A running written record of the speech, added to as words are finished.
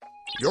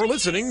You're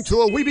listening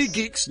to a Weeby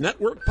Geeks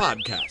Network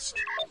podcast.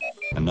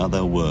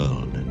 Another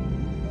world,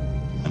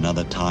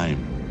 another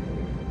time,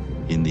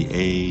 in the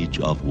age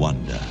of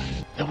wonder.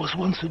 There was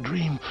once a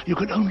dream. You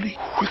could only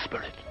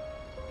whisper it.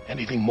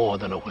 Anything more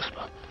than a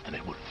whisper, and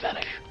it would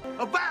vanish.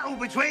 A battle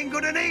between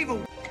good and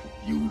evil.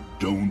 You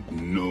don't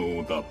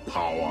know the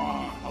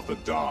power of the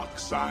dark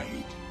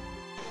side.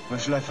 Where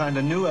shall I find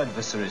a new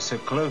adversary so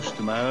close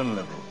to my own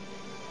level?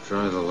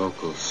 Try the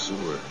local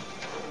sewer.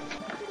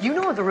 You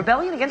know of the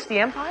rebellion against the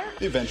Empire?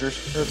 The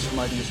Avengers, Earth's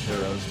mightiest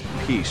heroes.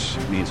 Peace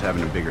means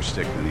having a bigger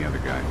stick than the other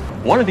guy.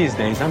 One of these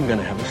days, I'm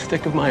gonna have a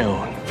stick of my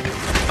own.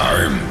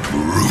 I'm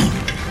Groot.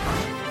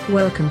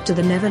 Welcome to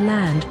the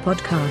Neverland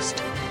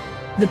Podcast.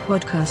 The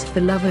podcast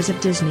for lovers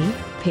of Disney,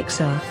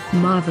 Pixar,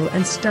 Marvel,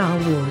 and Star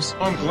Wars.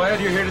 I'm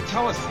glad you're here to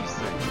tell us these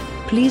things.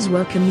 Please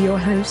welcome your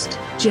host,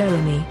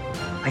 Jeremy.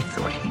 I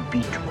thought he'd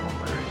be taller.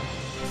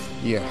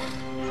 Yeah,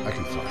 I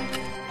can fly.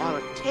 All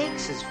it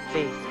takes is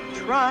faith and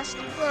trust.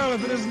 Well,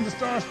 if it isn't the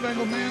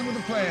Star-Spangled Man with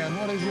a plan,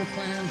 what is your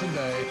plan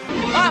today?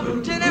 Off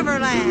to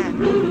Neverland!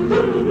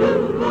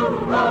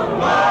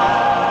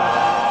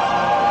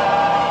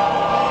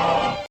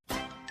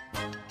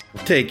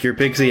 Take your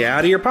pixie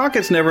out of your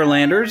pockets,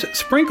 Neverlanders.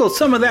 Sprinkle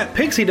some of that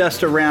pixie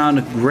dust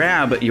around.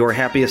 Grab your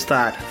happiest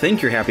thought.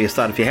 Think your happiest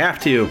thought if you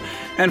have to.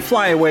 And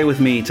fly away with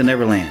me to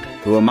Neverland.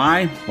 Who am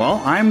I?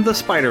 Well, I'm the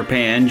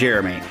Spider-Pan,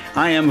 Jeremy.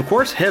 I am, of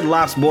course, head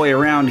lost boy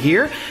around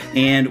here.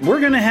 And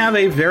we're going to have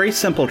a very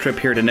simple trip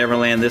here to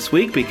Neverland this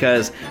week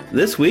because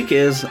this week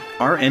is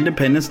our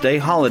Independence Day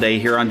holiday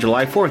here on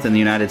July 4th in the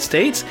United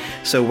States.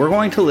 So we're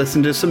going to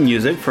listen to some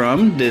music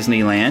from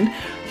Disneyland,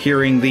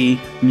 hearing the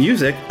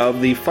music of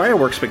the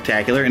fireworks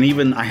spectacular, and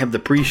even I have the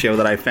pre-show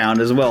that I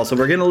found as well. So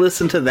we're going to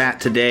listen to that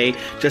today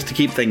just to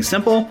keep things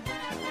simple.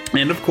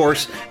 And of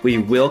course, we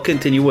will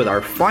continue with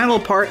our final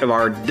part of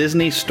our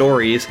Disney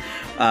stories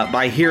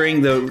by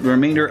hearing the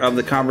remainder of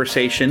the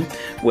conversation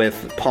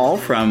with Paul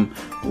from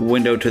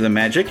Window to the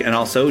Magic and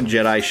also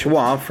Jedi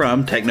Schwa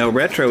from Techno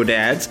Retro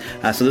Dads.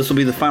 So this will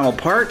be the final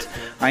part.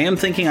 I am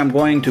thinking I'm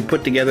going to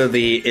put together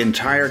the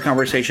entire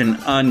conversation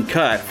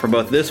uncut for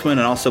both this one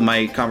and also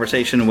my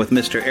conversation with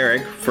Mr.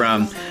 Eric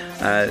from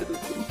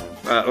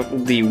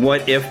the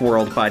What If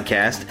World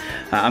podcast.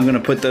 I'm going to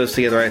put those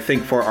together, I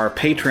think, for our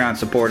Patreon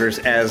supporters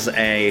as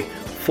a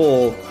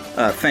full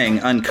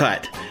thing,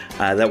 uncut.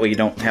 That way you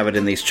don't have it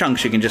in these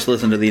chunks. You can just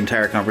listen to the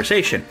entire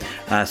conversation.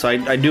 So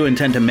I do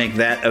intend to make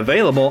that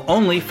available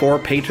only for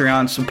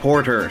Patreon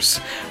supporters.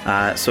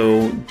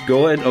 So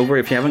go ahead over,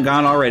 if you haven't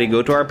gone already,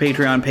 go to our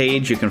Patreon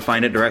page. You can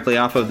find it directly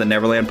off of the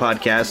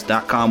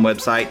NeverlandPodcast.com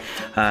website.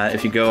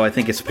 If you go, I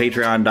think it's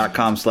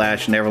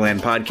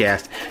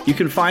patreon.com/NeverlandPodcast. You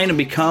can find and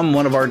become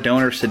one of our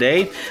donors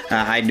today.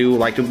 I do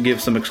like to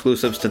give some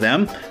exclusives to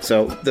them.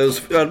 So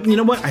those, you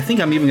know what? I think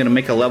I'm even going to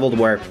make a level to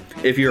where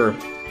if you're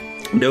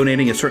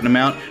donating a certain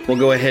amount, we'll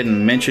go ahead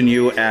and mention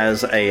you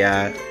as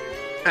a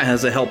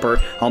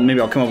helper. Maybe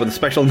I'll come up with a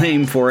special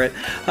name for it,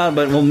 but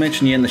we'll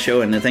mention you in the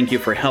show, and thank you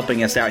for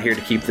helping us out here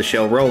to keep the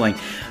show rolling.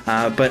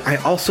 But I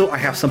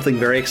have something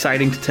very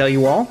exciting to tell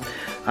you all.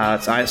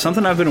 It's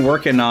something I've been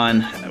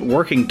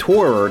working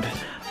toward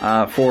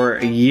for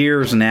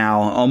years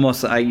now,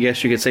 almost, I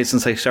guess you could say,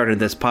 since I started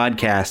this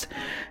podcast.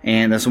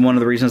 And that's one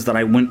of the reasons that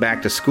I went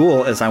back to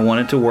school, is I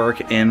wanted to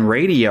work in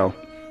radio.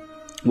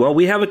 Well,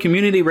 we have a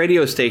community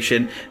radio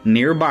station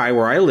nearby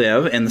where I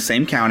live in the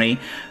same county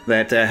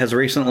that has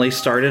recently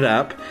started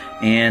up,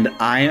 and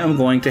I am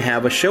going to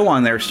have a show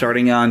on there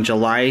starting on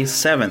July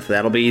 7th.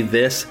 That'll be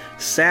this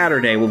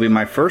Saturday, will be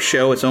my first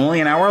show. It's only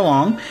an hour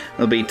long.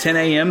 It'll be 10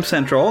 a.m.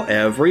 Central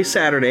every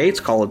Saturday. It's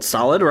called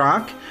Solid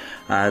Rock.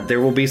 There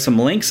will be some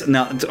links.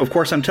 Now, of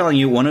course, I'm telling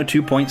you,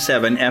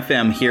 102.7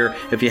 FM here.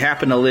 If you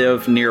happen to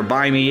live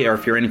nearby me, or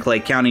if you're in Clay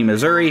County,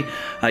 Missouri,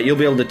 you'll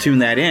be able to tune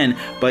that in.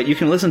 But you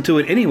can listen to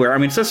it anywhere. I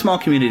mean, it's a small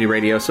community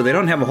radio, so they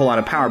don't have a whole lot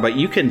of power. But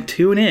you can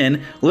tune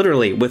in,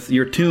 literally, with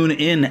your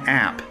TuneIn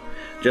app.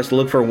 Just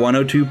look for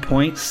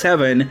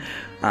 102.7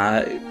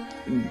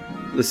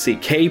 let's see,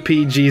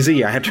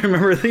 KPGZ. I have to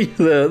remember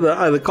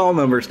the call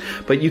numbers,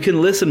 but you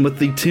can listen with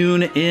the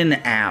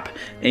TuneIn app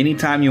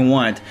anytime you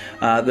want.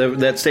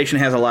 That station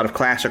has a lot of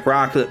classic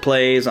rock that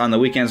plays. On the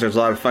weekends, there's a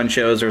lot of fun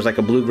shows. There's like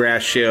a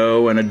bluegrass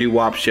show and a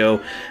doo-wop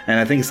show, and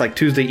I think it's like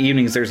Tuesday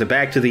evenings, there's a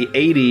Back to the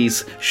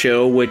 80s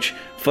show, which,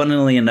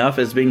 funnily enough,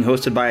 is being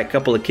hosted by a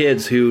couple of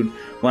kids who,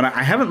 when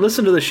I haven't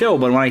listened to the show,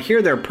 but when I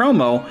hear their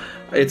promo,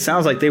 it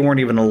sounds like they weren't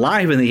even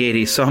alive in the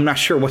 80s, so I'm not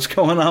sure what's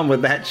going on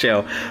with that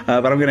show.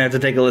 But I'm going to have to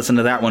take a listen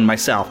to that one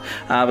myself.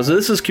 So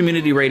this is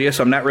community radio,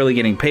 so I'm not really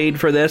getting paid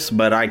for this,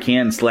 but I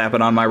can slap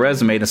it on my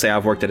resume to say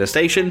I've worked at a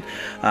station.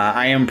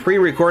 I am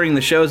pre-recording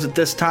the shows at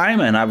this time,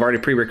 and I've already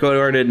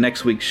pre-recorded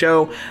next week's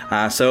show,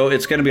 so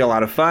it's going to be a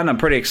lot of fun. I'm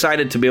pretty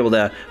excited to be able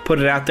to put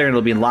it out there, and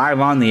it'll be live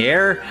on the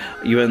air.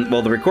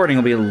 The recording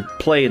will be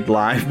played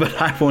live,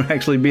 but I won't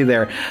actually be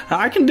there.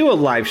 I can do a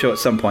live show at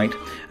some point.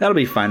 That'll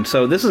be fun.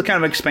 So this is kind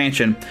of an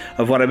expansion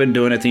of what I've been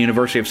doing at the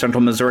University of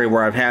Central Missouri,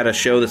 where I've had a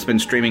show that's been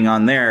streaming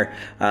on there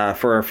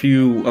for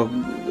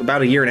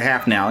about a year and a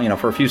half now.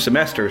 For a few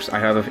semesters, I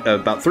have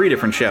about 3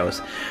 different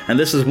shows. And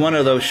this is one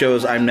of those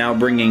shows I'm now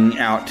bringing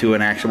out to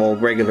an actual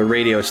regular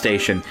radio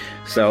station.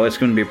 So it's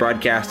going to be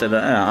broadcasted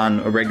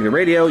on a regular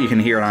radio. You can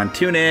hear it on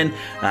TuneIn.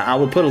 I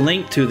will put a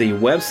link to the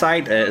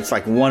website. It's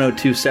like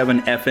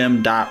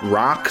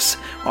 1027fm.rocks,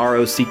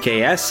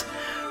 ROCKS.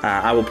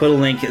 I will put a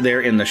link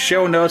there in the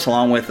show notes,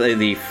 along with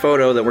the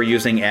photo that we're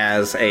using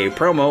as a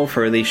promo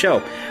for the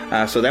show.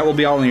 So that will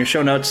be all in your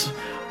show notes.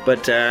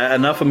 But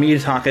enough of me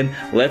talking.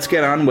 Let's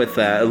get on with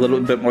a little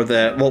bit more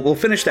we'll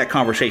finish that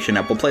conversation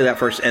up. We'll play that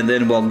first, and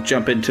then we'll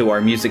jump into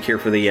our music here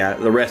for the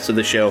rest of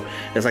the show.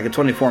 It's like a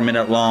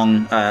 24-minute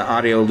long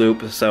audio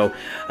loop, so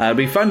it'll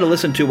be fun to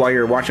listen to while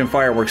you're watching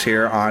fireworks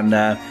here on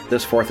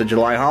this 4th of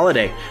July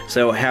holiday.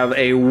 So have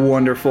a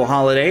wonderful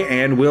holiday,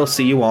 and we'll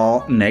see you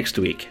all next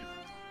week.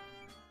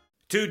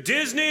 To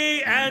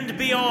Disney and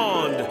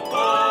beyond.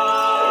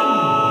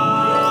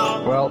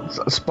 Well,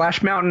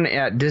 Splash Mountain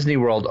at Disney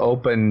World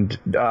opened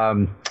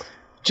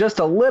just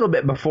a little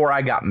bit before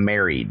I got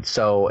married.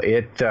 So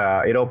it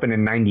opened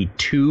in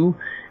 92,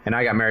 and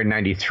I got married in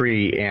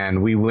 93,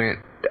 and we went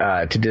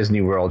to Disney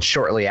World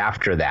shortly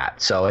after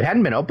that. So it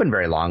hadn't been open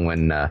very long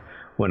when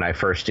I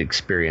first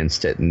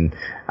experienced it, and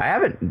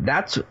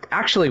that's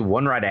actually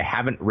one ride I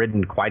haven't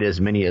ridden quite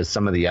as many as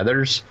some of the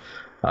others.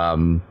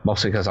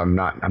 Mostly because I'm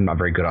not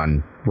very good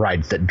on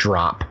rides that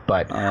drop,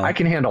 but I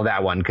can handle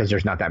that one because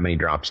there's not that many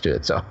drops to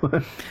it. So,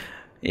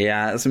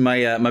 yeah, it's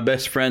my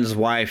best friend's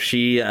wife.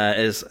 She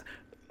is.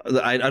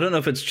 I don't know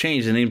if it's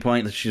changed at any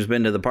point that she's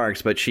been to the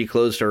parks, but she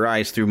closed her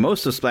eyes through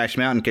most of Splash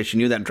Mountain because she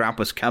knew that drop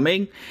was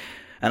coming.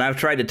 And I've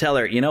tried to tell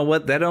her, you know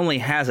what, that only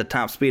has a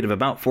top speed of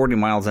about 40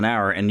 miles an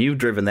hour, and you've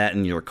driven that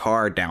in your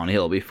car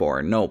downhill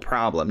before, no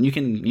problem. You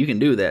can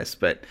do this,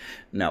 but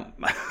no.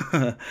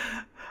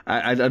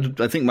 I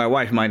think my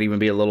wife might even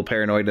be a little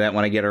paranoid of that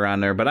when I get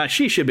around there, but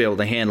she should be able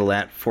to handle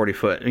that 40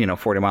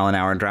 mile an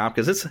hour drop,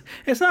 because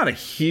it's not a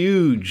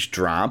huge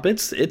drop.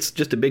 It's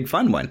just a big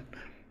fun one.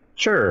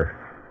 Sure.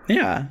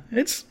 Yeah,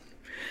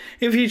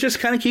 if you just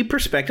kind of keep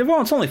perspective,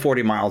 it's only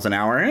 40 miles an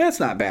hour, and that's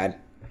not bad.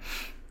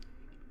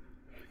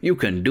 You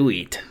can do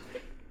it.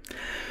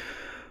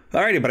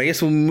 Alrighty, but I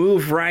guess we'll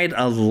move right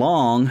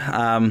along.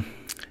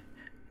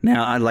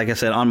 Now, like I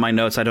said, on my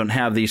notes, I don't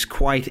have these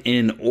quite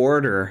in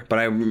order,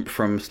 but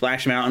from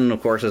Splash Mountain,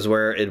 of course, is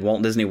where at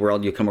Walt Disney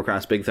World you come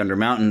across Big Thunder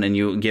Mountain, and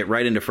you get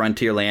right into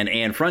Frontierland.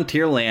 And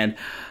Frontierland,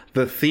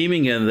 the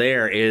theming in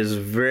there is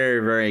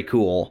very, very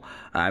cool.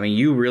 I mean,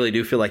 you really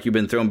do feel like you've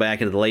been thrown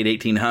back into the late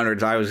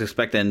 1800s. I was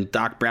expecting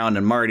Doc Brown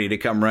and Marty to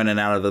come running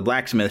out of the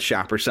blacksmith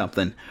shop or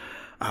something.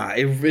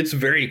 It's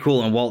very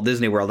cool in Walt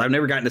Disney World. I've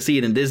never gotten to see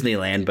it in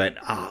Disneyland, but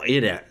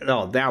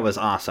that was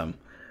awesome.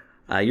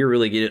 You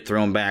really get it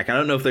thrown back. I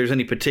don't know if there's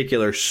any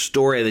particular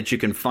story that you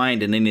can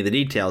find in any of the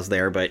details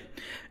there, but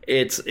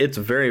it's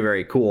very,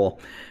 very cool.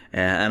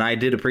 And I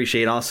did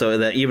appreciate also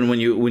that even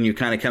when you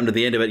kind of come to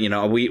the end of it,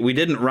 we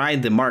didn't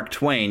ride the Mark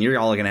Twain. You're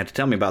all going to have to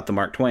tell me about the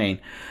Mark Twain.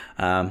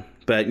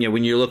 But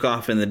when you look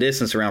off in the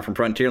distance around from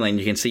Frontierland,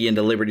 you can see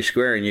into Liberty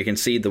Square, and you can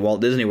see the Walt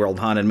Disney World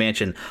Haunted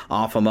Mansion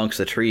off amongst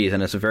the trees,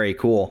 and it's very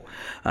cool.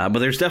 But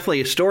there's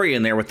definitely a story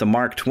in there with the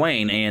Mark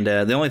Twain, and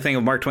the only thing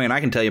of Mark Twain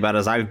I can tell you about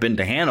is I've been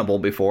to Hannibal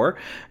before,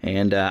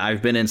 and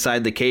I've been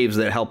inside the caves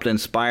that helped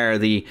inspire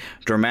the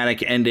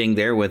dramatic ending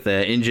there with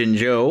Injun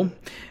Joe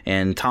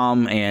and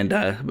Tom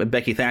and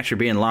Becky Thatcher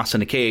being lost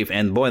in a cave,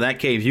 and boy, that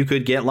cave you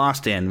could get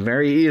lost in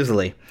very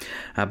easily.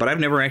 But I've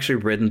never actually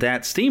ridden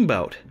that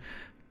steamboat.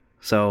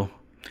 So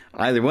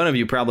either one of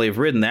you probably have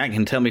ridden that and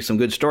can tell me some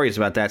good stories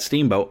about that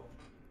steamboat.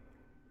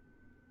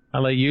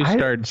 I'll let you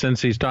start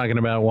since he's talking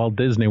about Walt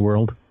Disney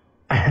World.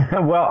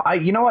 Well,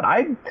 you know what?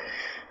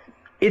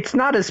 It's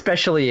not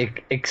especially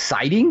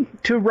exciting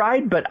to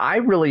ride, but I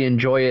really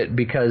enjoy it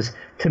because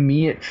to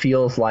me it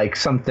feels like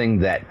something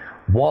that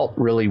Walt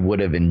really would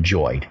have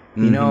enjoyed.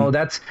 You know,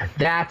 that's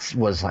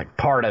was like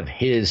part of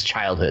his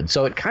childhood.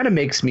 So it kind of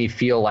makes me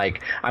feel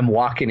like I'm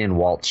walking in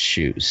Walt's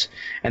shoes.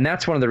 And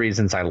that's one of the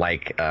reasons I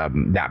like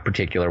that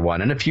particular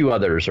one and a few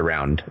others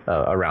around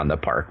the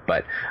park.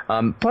 But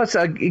plus,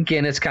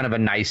 again, it's kind of a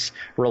nice,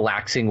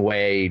 relaxing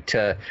way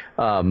to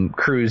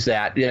cruise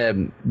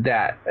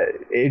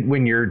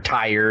when you're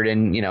tired.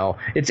 And,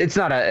 it's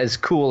not as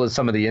cool as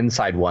some of the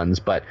inside ones,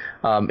 but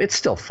it's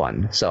still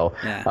fun. So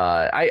yeah.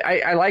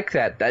 I like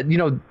that.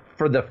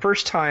 For the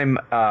first time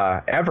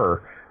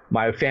ever,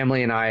 my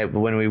family and I,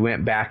 when we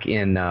went back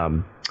in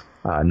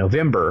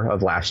November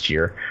of last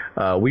year,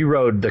 we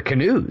rode the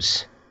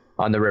canoes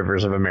on the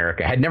rivers of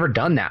America. Had never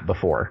done that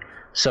before.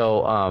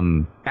 So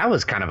that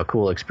was kind of a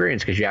cool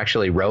experience because you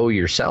actually row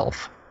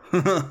yourself.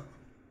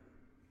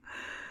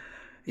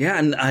 Yeah,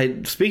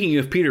 and speaking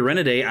of Peter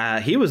Renaday,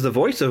 he was the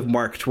voice of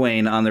Mark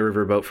Twain on the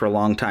riverboat for a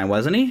long time,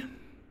 wasn't he?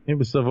 He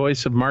was the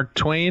voice of Mark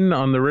Twain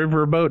on the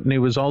riverboat, and he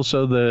was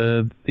also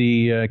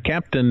the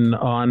captain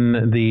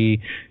on the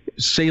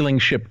sailing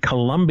ship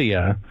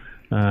Columbia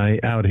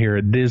out here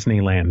at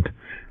Disneyland.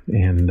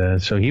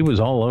 And so he was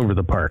all over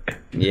the park.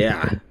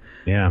 Yeah.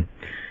 Yeah.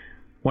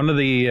 One of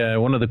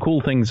the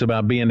cool things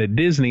about being at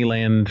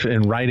Disneyland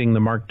and riding the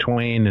Mark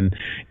Twain and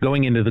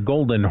going into the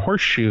Golden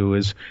Horseshoe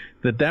is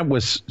that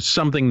was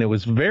something that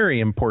was very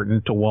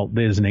important to Walt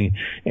Disney,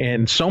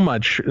 and so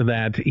much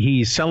that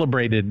he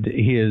celebrated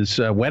his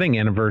wedding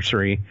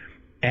anniversary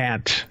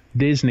at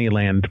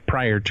Disneyland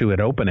prior to it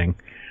opening.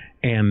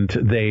 And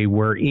they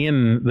were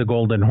in the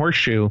Golden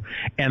Horseshoe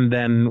and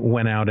then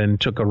went out and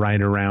took a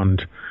ride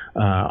around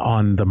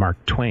on the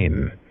Mark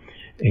Twain.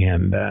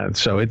 And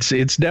so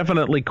it's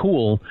definitely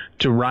cool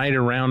to ride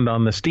around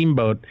on the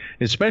steamboat,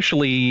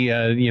 especially,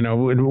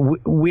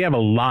 we have a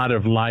lot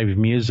of live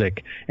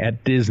music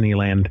at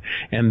Disneyland,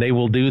 and they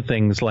will do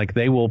things like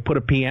they will put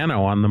a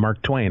piano on the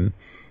Mark Twain,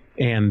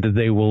 and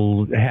they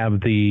will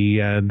have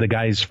the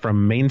guys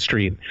from Main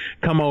Street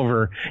come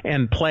over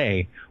and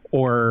play.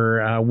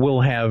 Or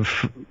we'll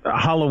have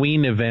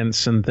Halloween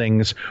events and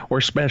things,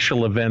 or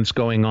special events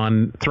going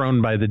on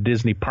thrown by the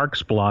Disney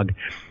Parks blog,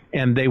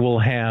 and they will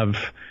have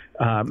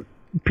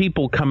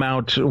people come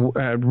out.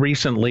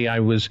 Recently, I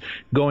was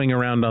going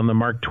around on the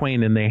Mark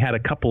Twain, and they had a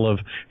couple of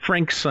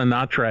Frank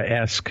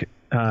Sinatra-esque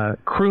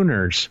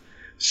crooners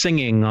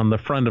singing on the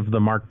front of the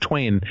Mark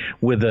Twain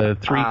with a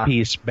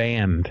three-piece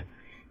band.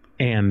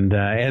 And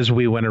as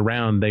we went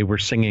around, they were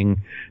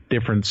singing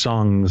different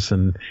songs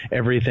and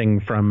everything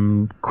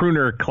from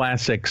crooner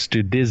classics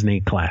to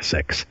Disney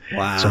classics.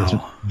 Wow. So it's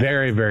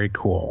very, very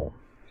cool.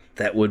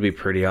 That would be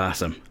pretty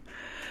awesome.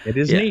 It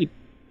is neat.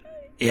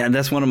 Yeah, and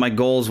that's one of my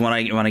goals when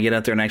I get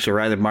out there and actually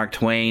ride the Mark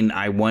Twain.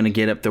 I want to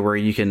get up to where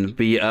you can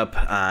be up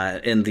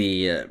in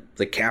the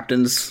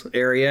captain's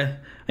area.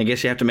 I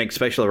guess you have to make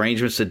special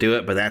arrangements to do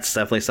it, but that's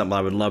definitely something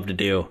I would love to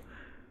do.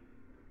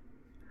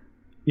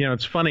 You know,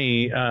 it's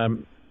funny.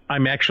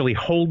 I'm actually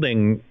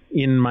holding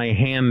in my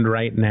hand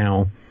right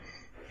now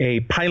a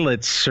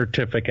pilot's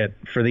certificate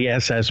for the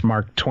SS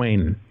Mark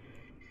Twain.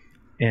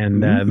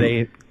 And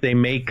they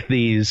make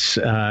these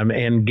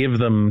and give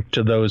them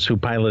to those who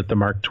pilot the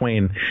Mark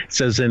Twain. It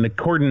says, in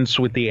accordance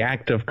with the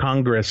Act of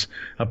Congress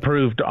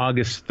approved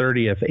August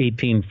 30th,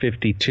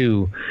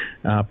 1852,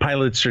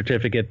 pilot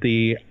certificate,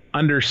 the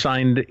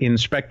undersigned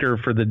inspector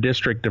for the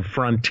District of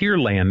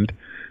Frontierland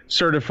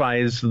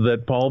certifies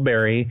that Paul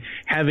Berry,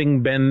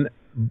 having been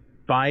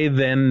by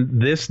then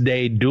this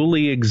day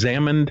duly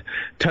examined,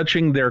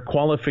 touching their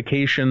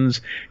qualifications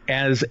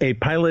as a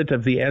pilot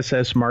of the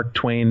SS Mark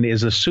Twain,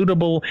 is a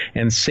suitable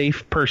and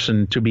safe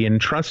person to be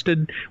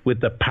entrusted with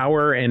the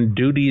power and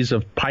duties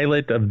of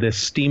pilot of this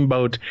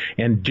steamboat,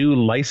 and do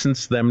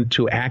license them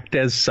to act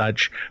as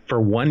such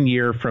for 1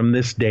 year from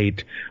this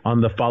date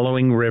on the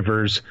following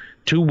rivers,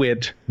 to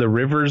wit, the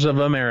rivers of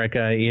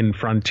America in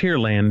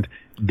Frontierland,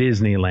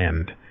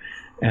 Disneyland.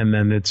 And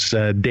then it's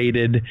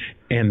dated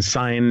and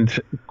signed,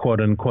 quote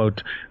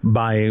unquote,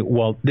 by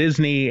Walt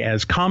Disney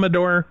as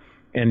Commodore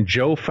and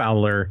Joe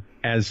Fowler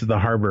as the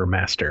harbor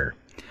master.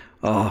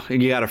 Oh,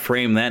 you got to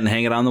frame that and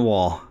hang it on the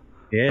wall.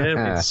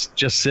 Yeah, it's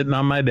just sitting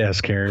on my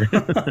desk here.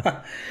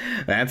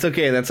 That's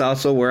okay. That's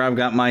also where I've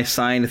got my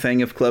signed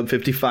thing of Club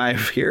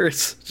 55 here.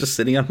 It's just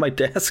sitting on my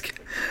desk.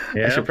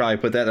 Yep. I should probably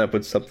put that up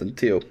with something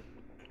too.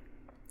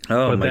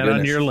 Oh, put my that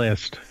goodness. On your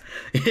list.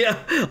 Yeah,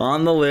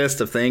 on the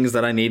list of things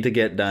that I need to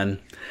get done.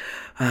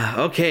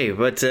 Okay,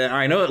 but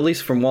I know at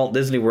least from Walt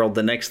Disney World,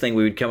 the next thing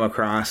we would come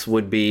across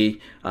would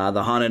be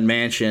the Haunted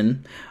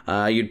Mansion.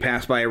 You'd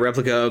pass by a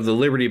replica of the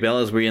Liberty Bell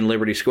as we're in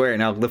Liberty Square.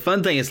 Now, the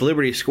fun thing is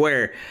Liberty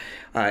Square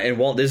in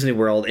Walt Disney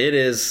World, it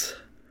is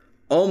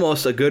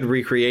almost a good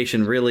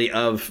recreation, really,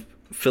 of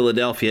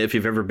Philadelphia, if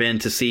you've ever been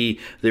to see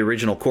the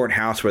original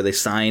courthouse where they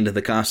signed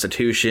the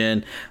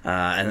Constitution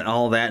and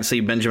all that, and see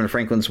Benjamin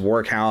Franklin's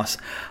workhouse.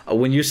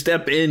 When you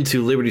step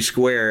into Liberty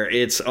Square,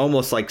 it's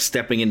almost like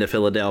stepping into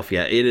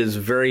Philadelphia. It is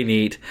very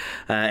neat,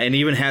 and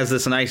even has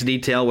this nice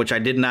detail, which I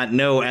did not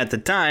know at the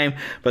time,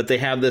 but they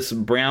have this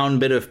brown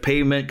bit of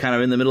pavement kind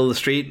of in the middle of the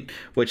street,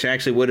 which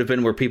actually would have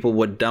been where people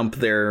would dump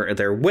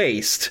their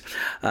waste,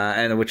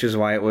 and which is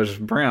why it was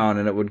brown,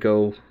 and it would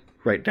go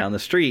right down the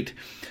street.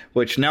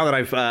 Which, now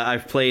that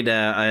I've played,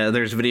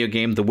 there's a video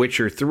game, The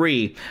Witcher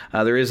 3,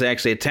 there is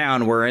actually a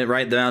town where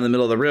right down the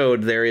middle of the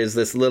road, there is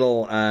this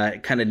little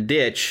kind of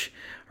ditch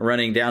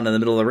running down in the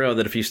middle of the road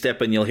that if you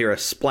step in, you'll hear a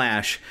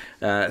splash.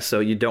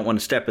 So you don't want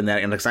to step in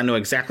that. And I know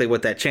exactly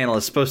what that channel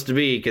is supposed to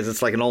be, because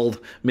it's like an old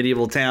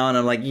medieval town.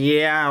 I'm like,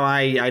 yeah,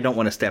 I don't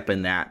want to step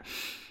in that.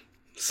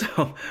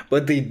 So,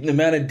 but the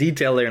amount of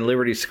detail there in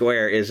Liberty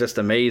Square is just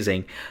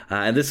amazing.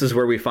 And this is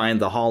where we find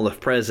the Hall of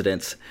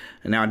Presidents.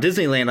 Now, at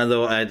Disneyland,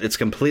 although it's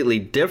completely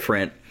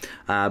different,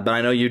 but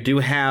I know you do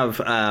have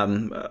I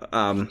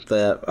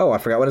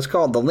forgot what it's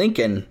called, the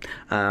Lincoln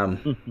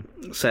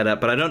set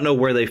up, but I don't know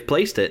where they've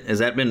placed it. Has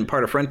that been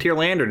part of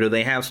Frontierland, or do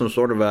they have some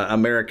sort of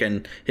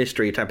American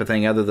history type of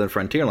thing other than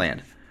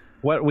Frontierland?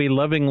 What we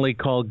lovingly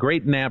call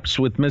Great Naps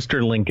with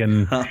Mr.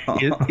 Lincoln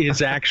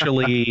is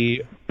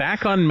actually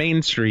back on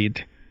Main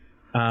Street,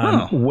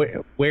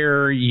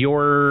 where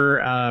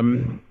your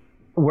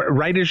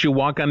right as you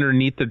walk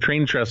underneath the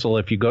train trestle,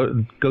 if you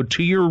go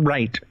to your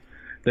right,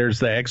 there's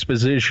the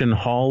exposition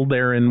hall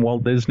there in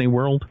Walt Disney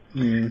World.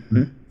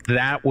 Mm-hmm.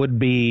 That would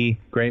be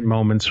Great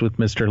Moments with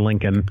Mr.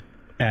 Lincoln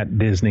at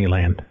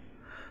Disneyland.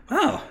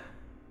 Oh.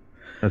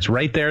 That's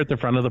right there at the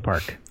front of the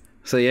park.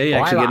 So yeah, you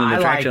actually get an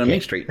attraction on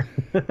Main Street.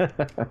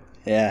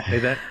 Yeah.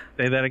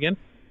 Say that again?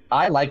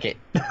 I like it.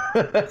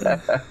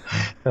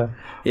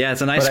 Yeah,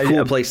 it's a nice,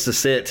 cool place to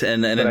sit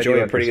and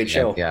enjoy a pretty good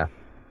show.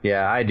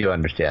 Yeah, I do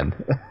understand.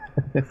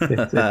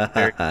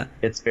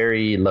 It's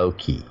very low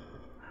key.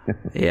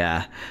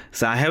 Yeah.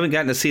 So I haven't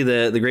gotten to see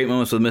the Great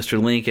Moments with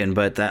Mr. Lincoln,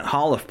 but that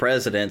Hall of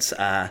Presidents,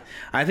 I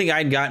think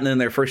I'd gotten in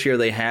their first year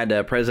they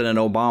had President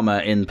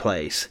Obama in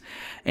place.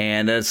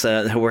 And it's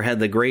we had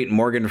the great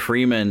Morgan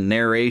Freeman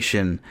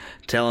narration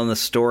telling the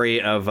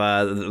story of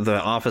the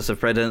office of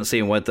presidency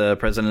and what the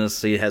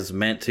presidency has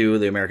meant to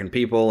the American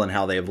people and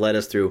how they have led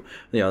us through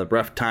the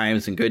rough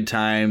times and good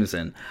times.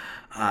 And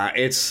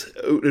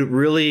it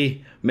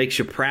really makes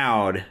you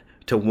proud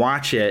to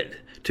watch it,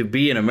 to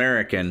be an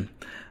American.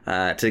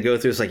 To go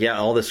through, it's like,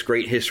 all this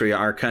great history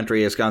our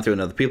country has gone through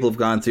and other people have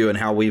gone through, and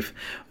how we've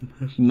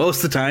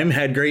most of the time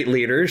had great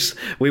leaders.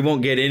 We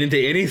won't get into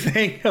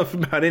anything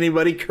about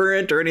anybody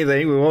current or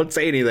anything. We won't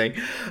say anything,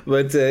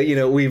 but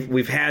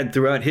we've had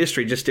throughout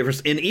history just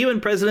different, and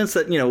even presidents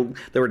that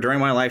that were during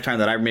my lifetime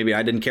that I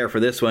didn't care for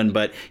this one,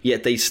 but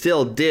yet they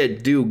still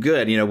did do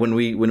good. When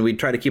we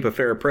try to keep a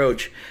fair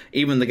approach,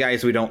 even the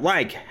guys we don't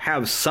like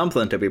have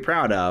something to be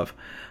proud of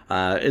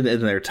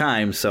in their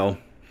time. So.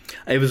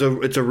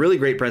 It's a really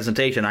great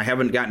presentation. I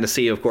haven't gotten to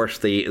see, of course,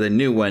 the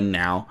new one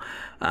now,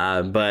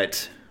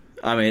 but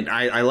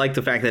I like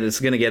the fact that it's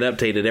going to get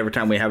updated every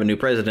time we have a new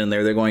president in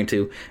there. They're going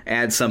to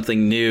add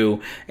something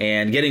new,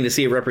 and getting to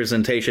see a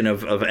representation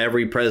of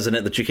every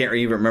president that you can't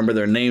even remember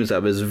their names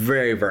of is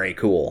very, very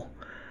cool.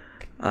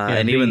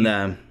 I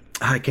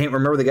can't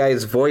remember the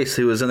guy's voice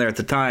who was in there at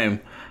the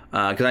time.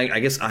 Because I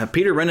guess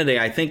Peter Renaday,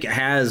 I think,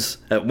 has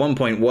at one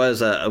point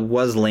was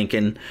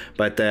Lincoln,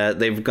 but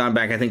they've gone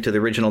back, I think, to the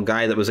original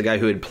guy that was the guy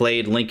who had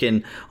played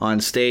Lincoln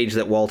on stage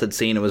that Walt had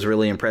seen and was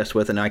really impressed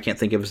with, and I can't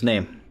think of his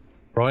name.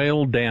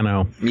 Royal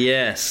Dano.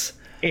 Yes.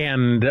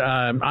 And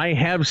I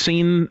have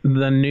seen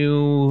the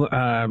new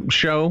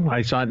show.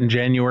 I saw it in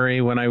January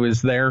when I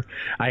was there.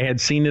 I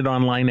had seen it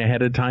online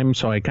ahead of time,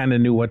 so I kind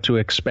of knew what to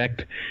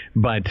expect.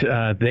 But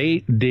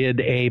they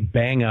did a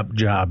bang-up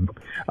job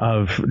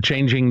of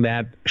changing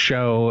that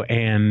show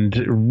and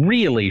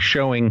really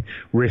showing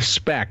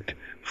respect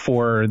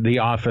for the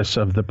office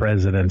of the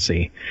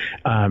presidency.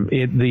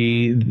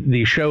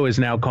 The show is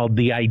now called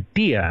The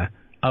Idea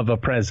of a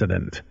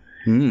President.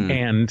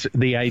 And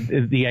the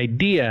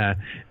idea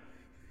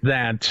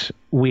that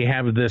we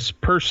have this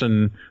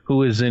person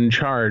who is in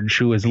charge,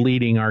 who is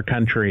leading our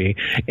country,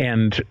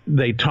 and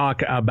they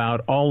talk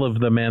about all of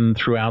the men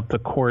throughout the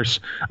course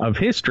of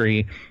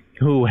history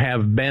who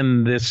have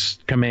been this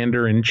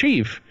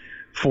commander-in-chief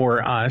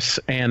for us,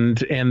 and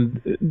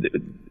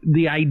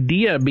the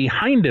idea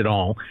behind it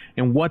all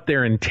and what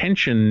their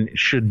intention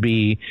should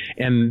be,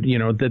 and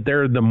that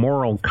they're the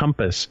moral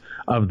compass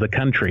of the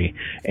country.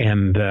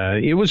 And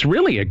it was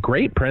really a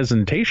great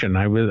presentation.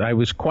 I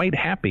was quite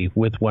happy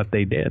with what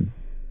they did.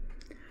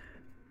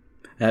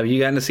 Have you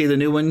gotten to see the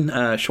new one,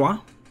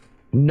 Schwa?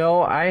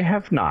 No, I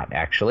have not,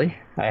 actually.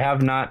 I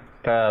have not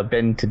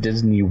been to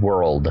Disney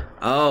World.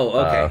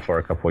 Oh, okay. For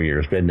a couple of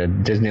years. Been to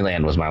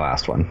Disneyland was my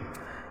last one.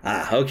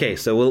 Okay,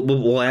 so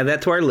we'll add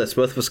that to our list,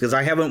 both of us, because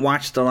I haven't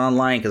watched it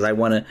online, because I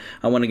want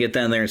to get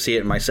down there and see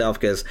it myself,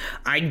 because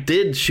I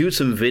did shoot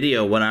some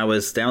video when I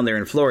was down there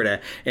in Florida,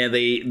 and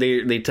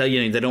they tell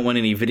you they don't want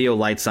any video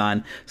lights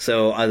on,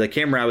 so the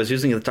camera I was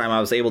using at the time,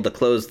 I was able to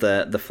close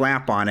the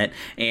flap on it,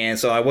 and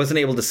so I wasn't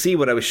able to see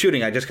what I was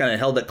shooting. I just kind of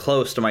held it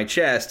close to my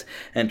chest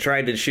and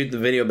tried to shoot the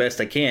video best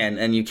I can,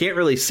 and you can't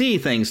really see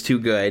things too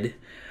good,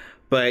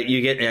 but you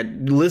get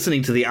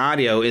listening to the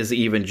audio is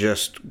even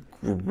just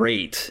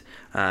great.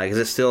 Because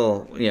it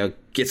still,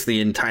 gets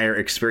the entire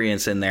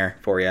experience in there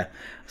for you,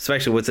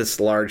 especially with this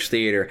large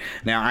theater.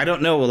 Now, I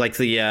don't know, like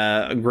the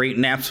Great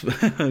Naps with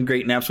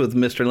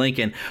Mr.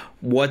 Lincoln,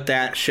 what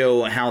that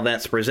show, how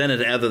that's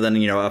presented, other than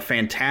a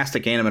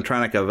fantastic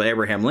animatronic of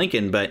Abraham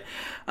Lincoln. But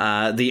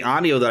the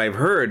audio that I've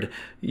heard,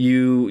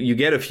 you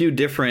get a few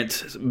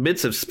different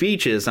bits of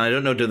speeches, and I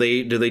don't know, do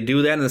they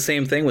do that in the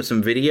same thing with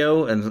some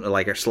video and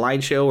like a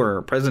slideshow or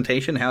a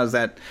presentation? How is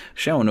that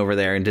shown over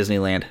there in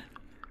Disneyland?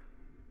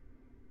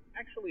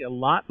 A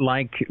lot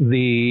like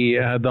the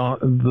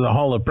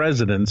Hall of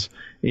Presidents.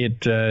 It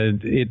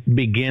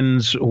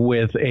begins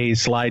with a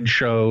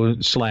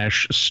slideshow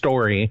 /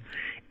 story,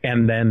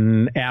 and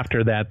then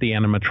after that the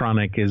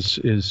animatronic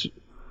is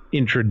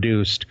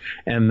introduced,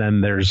 and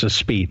then there's a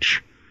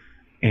speech.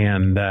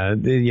 And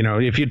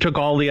if you took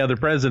all the other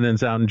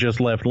presidents out and just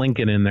left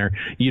Lincoln in there,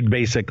 you'd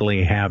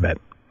basically have it.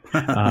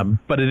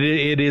 But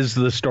it is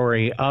the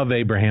story of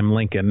Abraham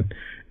Lincoln,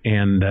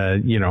 and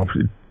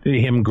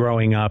him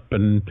growing up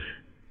and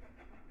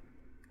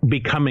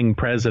becoming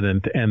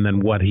president, and then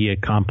what he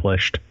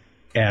accomplished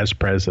as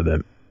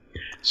president.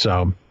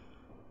 So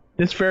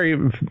It's very,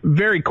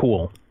 very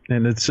cool,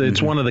 and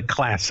it's one of the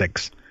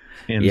classics,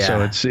 and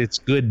so it's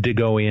good to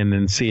go in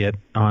and see it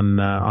on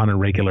a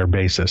regular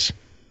basis.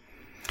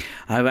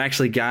 I've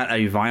actually got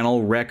a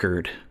vinyl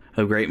record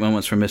of Great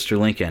Moments from Mr.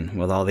 Lincoln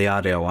with all the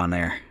audio on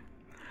there.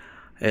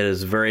 It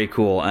is very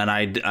cool, and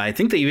I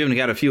think they even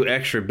got a few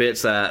extra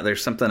bits.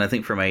 There's something, I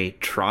think, from a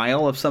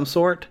trial of some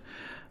sort.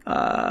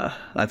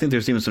 I think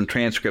there's even some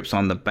transcripts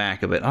on the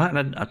back of it.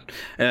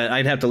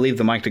 I'd have to leave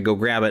the mic to go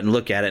grab it and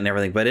look at it and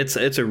everything, but it's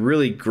a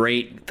really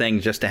great thing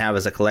just to have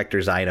as a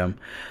collector's item.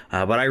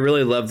 But I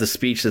really love the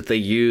speech that they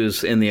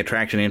use in the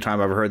attraction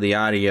anytime I've heard the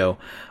audio.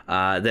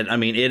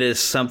 It is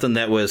something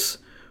that was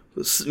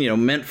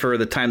meant for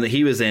the time that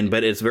he was in,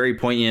 but it's very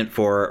poignant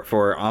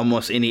for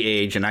almost any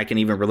age, and I can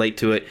even relate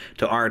to it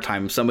to our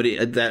time.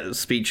 That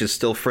speech is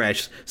still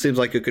fresh. Seems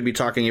like it could be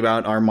talking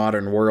about our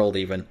modern world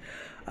even.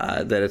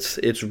 That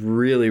it's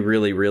really,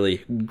 really,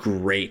 really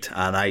great.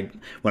 And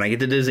when I get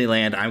to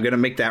Disneyland, I'm going to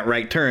make that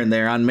right turn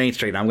there on Main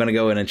Street. I'm going to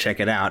go in and check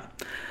it out.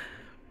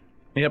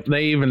 Yep,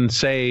 they even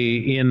say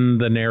in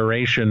the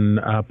narration,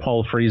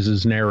 Paul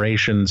Frees's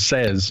narration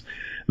says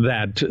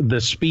that the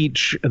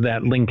speech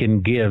that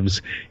Lincoln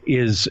gives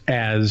is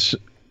as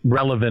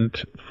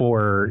relevant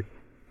for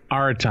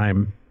our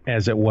time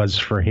as it was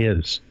for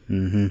his.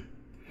 Mm-hmm.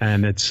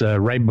 And it's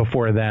right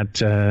before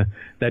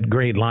that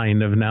great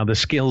line of, now the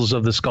skills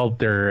of the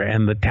sculptor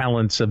and the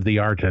talents of the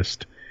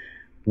artist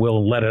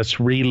will let us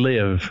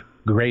relive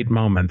great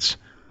moments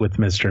with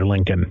Mr.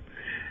 Lincoln.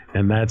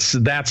 And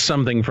that's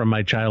something from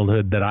my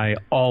childhood that I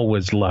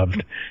always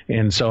loved.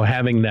 And so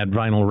having that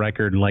vinyl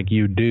record like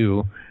you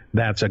do,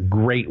 that's a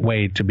great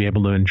way to be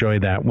able to enjoy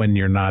that when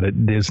you're not at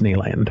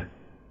Disneyland.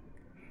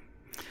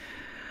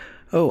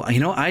 Oh,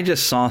 I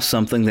just saw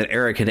something that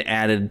Eric had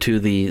added to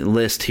the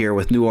list here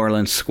with New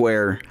Orleans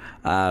Square.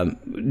 John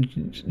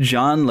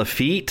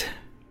Lafitte.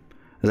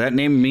 Does that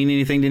name mean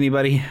anything to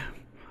anybody?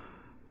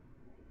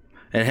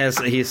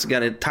 He's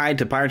got it tied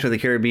to Pirates of the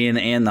Caribbean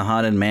and the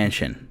Haunted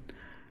Mansion.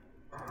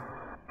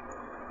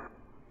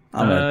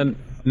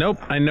 Nope.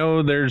 I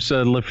know there's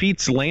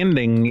Lafitte's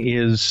Landing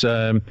is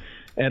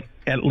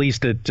at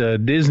least at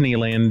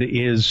Disneyland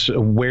is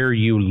where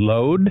you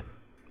load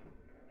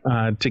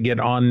to get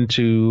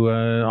onto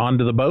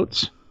the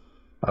boats.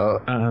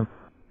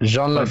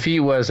 Jean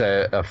Lafitte was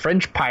a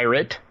French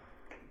pirate,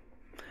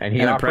 and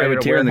he operated a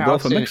privateer in the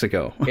Gulf of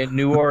Mexico in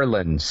New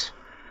Orleans.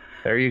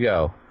 There you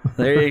go.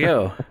 There you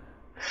go.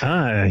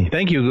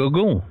 Thank you,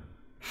 Google.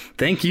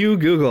 Thank you,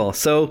 Google.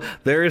 So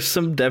there is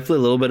definitely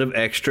a little bit of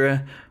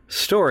extra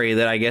story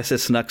that I guess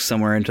is snuck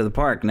somewhere into the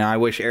park. Now, I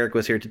wish Eric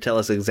was here to tell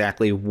us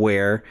exactly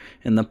where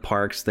in the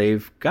parks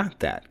they've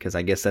got that, because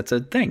I guess that's a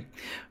thing.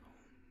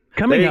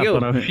 Coming up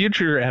on a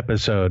future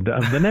episode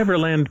of the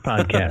Neverland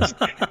podcast,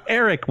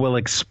 Eric will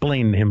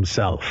explain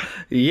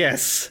himself.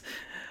 Yes.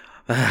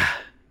 All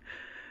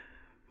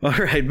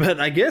right, but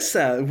I guess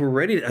we're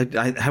ready.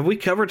 Have we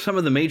covered some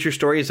of the major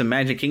stories in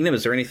Magic Kingdom?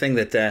 Is there anything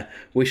that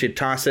we should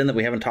toss in that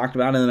we haven't talked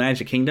about in the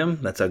Magic Kingdom?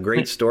 That's a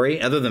great story.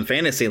 Other than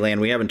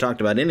Fantasyland, we haven't talked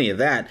about any of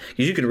that,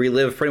 because you can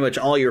relive pretty much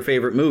all your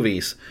favorite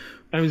movies.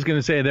 I was going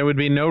to say there would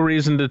be no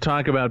reason to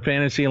talk about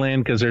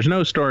Fantasyland because there's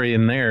no story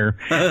in there,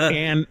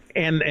 and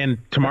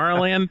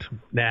Tomorrowland,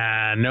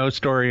 no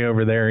story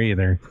over there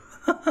either.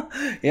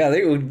 Yeah,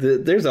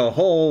 there's a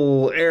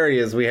whole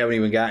areas we haven't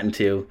even gotten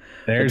to.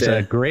 There's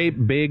a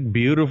great, big,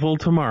 beautiful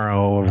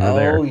tomorrow over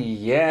there. Oh,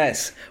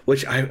 yes.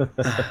 Which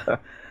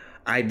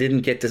I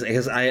didn't get to,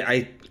 because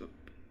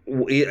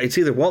it's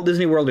either Walt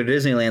Disney World or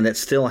Disneyland that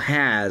still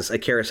has a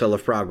Carousel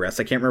of Progress.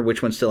 I can't remember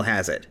which one still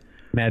has it.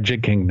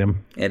 Magic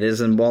Kingdom. It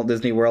is in Walt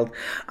Disney World.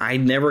 I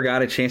never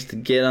got a chance to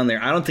get on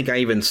there. I don't think I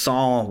even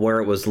saw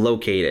where it was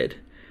located.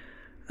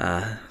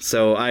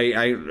 So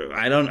I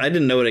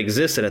didn't know it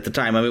existed at the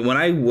time. I mean, when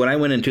I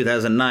went in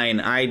 2009,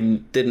 I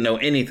didn't know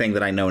anything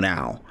that I know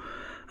now.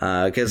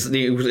 Because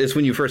it's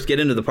when you first get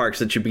into the parks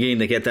that you begin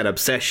to get that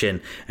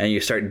obsession and you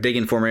start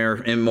digging for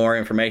more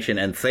information.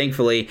 And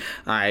thankfully,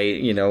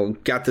 I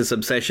got this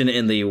obsession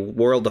in the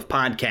world of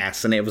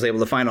podcasts, and I was able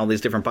to find all these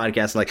different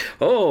podcasts. Like,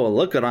 oh,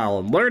 look at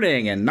all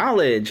learning and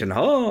knowledge, and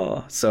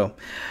so.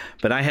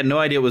 But I had no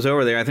idea it was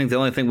over there. I think the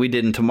only thing we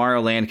did in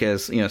Tomorrowland,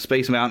 because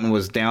Space Mountain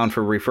was down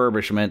for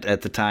refurbishment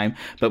at the time,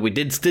 but we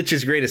did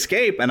Stitch's Great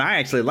Escape, and I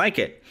actually like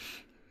it.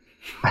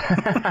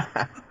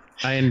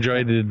 I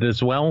enjoyed it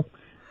as well.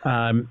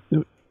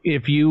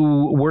 If you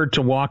were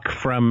to walk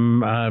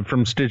from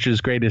Stitch's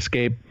Great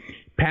Escape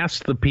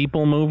past the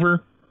People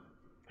Mover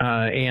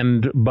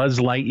and Buzz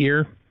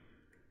Lightyear,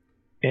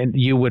 and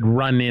you would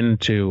run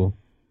into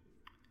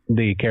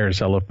the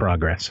Carousel of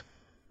Progress.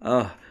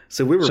 Oh,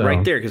 so we were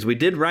right there because we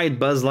did ride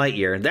Buzz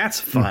Lightyear. That's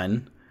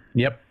fun.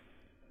 Yep.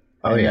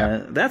 Oh,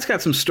 yeah. That's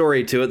got some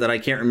story to it that I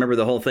can't remember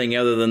the whole thing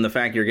other than the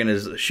fact you're going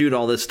to shoot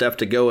all this stuff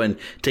to go and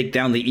take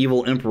down the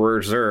evil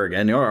Emperor Zurg.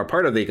 And you're a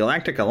part of the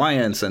Galactic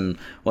Alliance and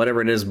whatever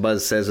it is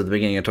Buzz says at the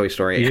beginning of Toy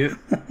Story.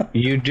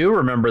 You do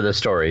remember the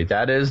story.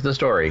 That is the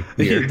story.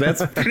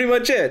 That's pretty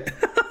much it.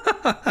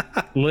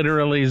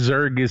 Literally,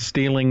 Zurg is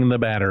stealing the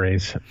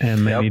batteries,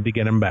 and they need to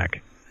get them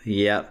back.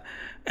 Yep.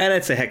 and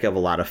it's a heck of a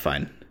lot of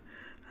fun.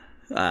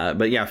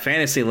 But yeah,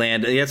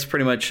 Fantasyland, that's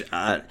pretty much...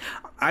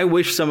 I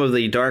wish some of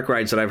the dark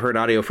rides that I've heard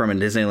audio from in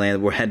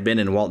Disneyland had been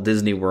in Walt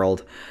Disney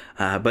World.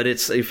 But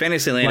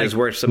Fantasyland is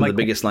where some of the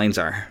biggest lines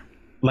are.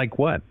 Like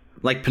what?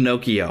 Like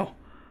Pinocchio.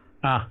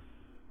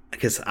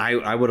 Because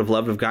I would have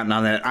loved to have gotten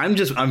on that.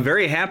 I'm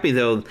very happy,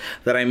 though,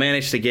 that I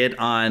managed to get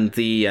on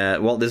the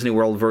Walt Disney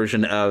World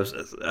version of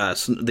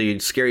the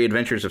Scary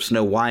Adventures of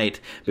Snow White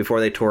before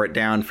they tore it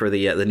down for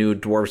the new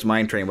Dwarves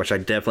Mine Train, which I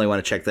definitely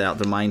want to check out,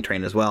 the Mine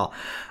Train as well.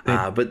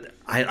 But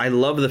I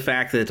love the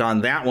fact that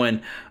on that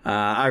one,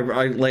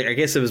 I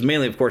guess it was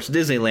mainly, of course,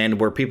 Disneyland,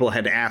 where people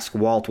had to ask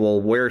Walt, well,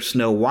 where's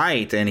Snow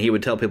White? And he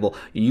would tell people,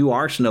 you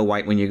are Snow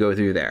White when you go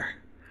through there.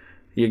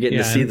 You're getting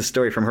to see the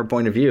story from her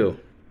point of view.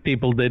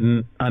 People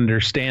didn't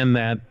understand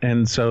that,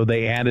 and so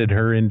they added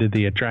her into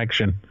the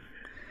attraction.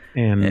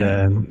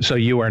 And so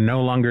you are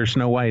no longer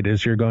Snow White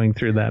as you're going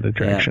through that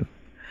attraction. Yeah.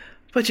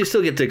 But you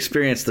still get to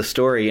experience the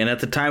story. And at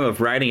the time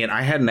of writing it,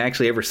 I hadn't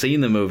actually ever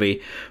seen the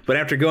movie. But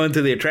after going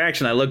through the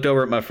attraction, I looked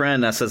over at my friend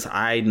and I says,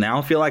 I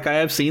now feel like I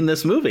have seen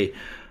this movie.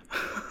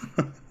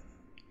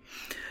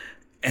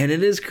 And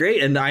it is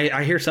great. And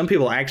I hear some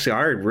people actually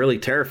are really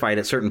terrified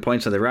at certain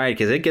points of the ride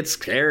because it gets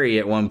scary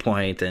at one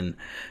point, and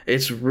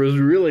it's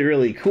really,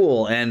 really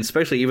cool. And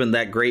especially even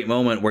that great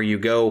moment where you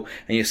go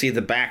and you see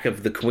the back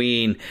of the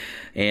queen,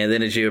 and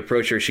then as you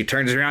approach her, she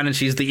turns around and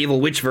she's the evil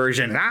witch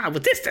version.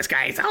 With this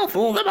disguise, I'll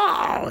fool them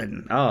all.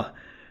 And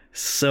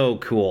so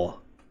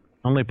cool.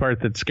 Only part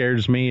that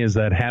scares me is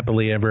that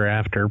happily ever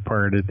after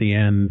part at the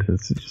end.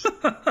 It's just...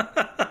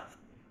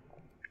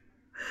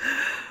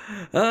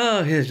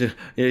 Oh,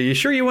 you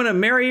sure you want to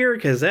marry her?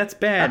 Because that's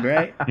bad,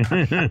 right?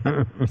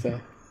 So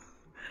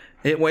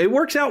it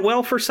works out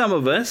well for some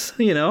of us,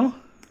 you know.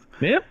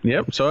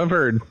 Yep. So I've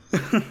heard.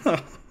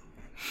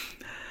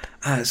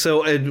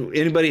 So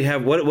anybody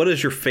have what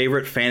is your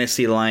favorite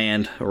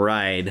Fantasyland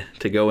ride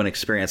to go and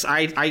experience?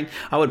 I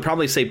would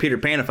probably say Peter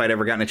Pan if I'd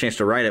ever gotten a chance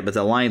to ride it, but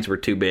the lines were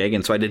too big,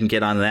 and so I didn't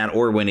get on that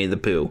or Winnie the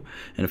Pooh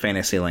in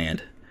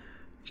Fantasyland.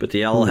 But do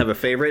y'all have a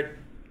favorite?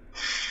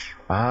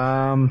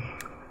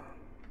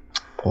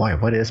 Boy,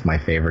 what is my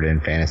favorite in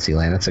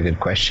Fantasyland? That's a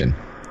good question.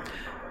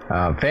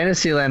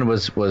 Fantasyland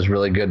was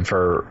really good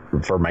for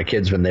my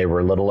kids when they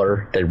were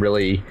littler. They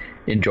really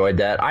enjoyed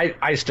that.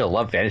 I still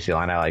love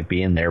Fantasyland. I like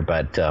being there,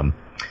 but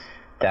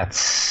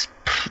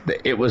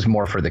it was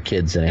more for the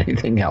kids than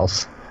anything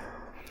else.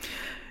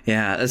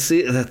 Yeah,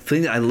 see, the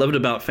thing that I loved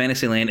about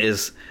Fantasyland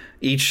is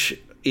each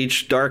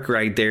dark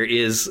ride there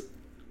is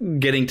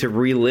getting to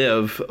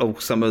relive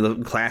some of the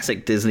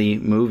classic Disney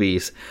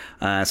movies.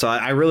 So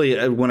I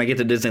really, when I get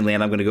to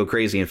Disneyland, I'm going to go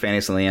crazy in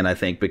Fantasyland, I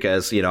think,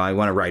 because, I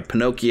want to ride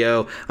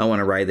Pinocchio. I want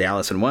to ride the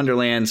Alice in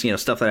Wonderlands,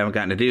 stuff that I haven't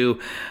gotten to do.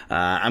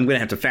 I'm going to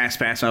have to fast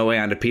pass my way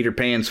onto Peter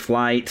Pan's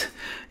flight,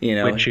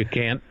 Which you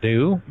can't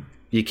do.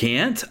 You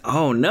can't?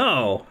 Oh,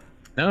 no.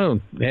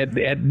 No. At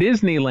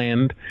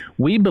Disneyland,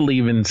 we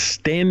believe in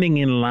standing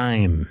in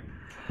line.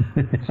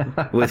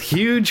 With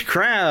huge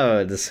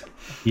crowds.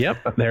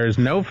 Yep, there's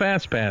no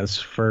fast pass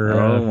for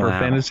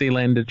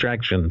Fantasyland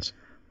attractions.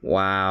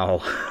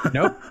 Wow.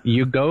 Nope,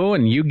 you go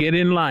and you get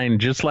in line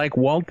just like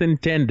Walt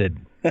intended.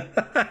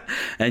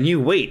 And you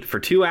wait for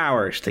 2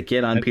 hours to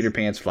get on Peter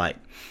Pan's flight.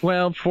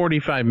 Well,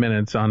 45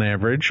 minutes on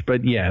average,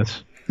 but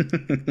yes.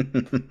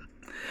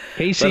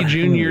 Casey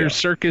Jr.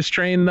 Circus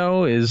Train,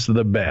 though, is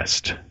the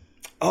best.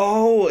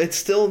 Oh, it's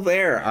still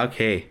there.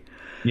 Okay.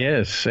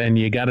 Yes, and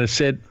you got to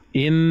sit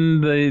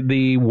in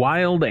the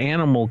wild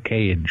animal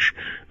cage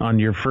on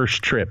your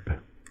first trip.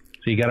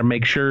 So you got to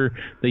make sure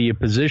that you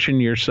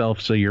position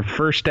yourself so you're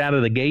first out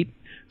of the gate,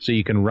 so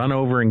you can run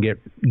over and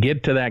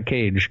get to that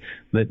cage.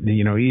 That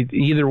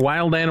either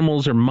wild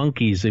animals or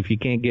monkeys. If you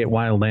can't get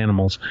wild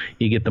animals,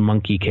 you get the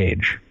monkey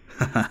cage.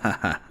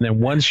 Then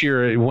once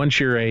you're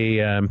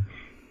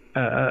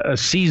a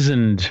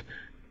seasoned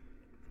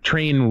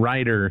train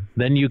rider,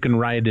 then you can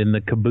ride in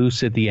the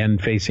caboose at the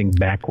end facing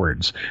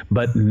backwards,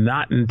 but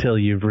not until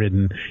you've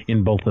ridden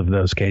in both of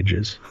those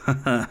cages.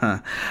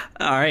 All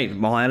right,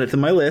 I'll add it to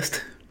my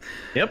list.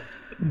 Yep.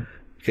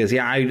 Because,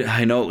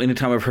 I know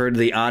anytime I've heard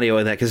the audio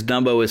of that, because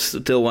Dumbo is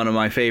still one of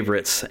my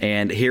favorites,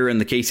 and hearing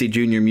the Casey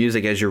Jr.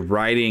 music as you're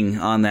riding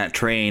on that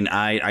train,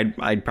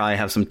 I'd probably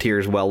have some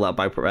tears well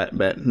up, I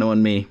bet,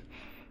 knowing me.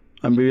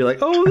 I'm be like,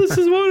 oh, this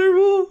is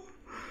wonderful.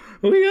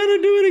 We got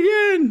to do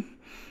it again.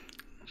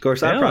 Of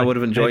course, I probably would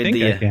have enjoyed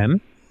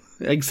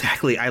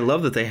Exactly. I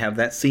love that they have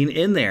that scene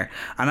in there.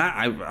 And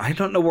I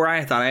don't know where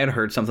I thought I had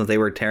heard something they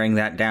were tearing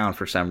that down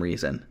for some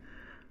reason.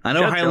 I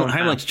know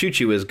Heimlich's Choo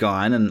Choo is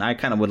gone, and I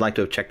kind of would like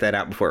to have checked that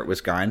out before it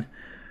was gone.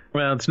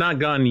 Well, it's not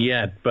gone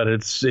yet, but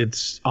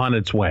it's on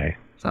its way.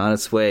 It's on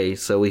its way,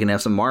 so we can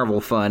have some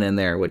Marvel fun in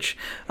there, which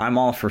I'm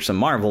all for some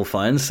Marvel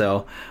fun,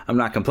 so I'm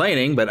not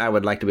complaining, but I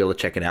would like to be able to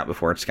check it out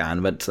before it's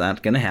gone, but it's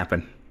not going to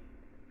happen.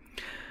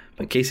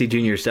 But Casey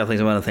Jr. is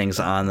definitely one of the things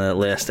on the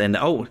list. And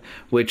I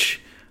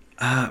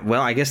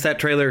guess that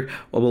trailer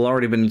will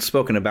already been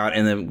spoken about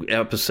in the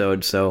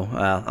episode,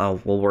 so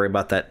we'll worry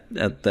about that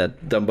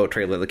Dumbo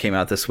trailer that came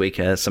out this week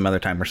some other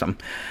time or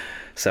something.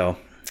 So,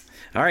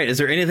 All right. Is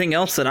there anything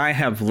else that I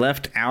have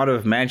left out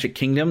of Magic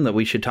Kingdom that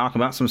we should talk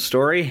about? Some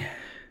story?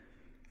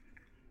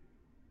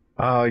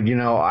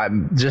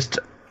 I'm just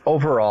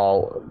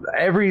overall,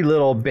 every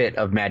little bit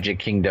of Magic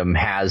Kingdom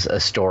has a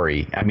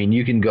story. I mean,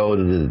 you can go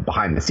to the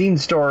behind the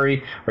scenes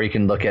story, or you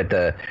can look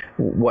at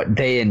what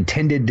they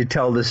intended to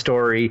tell the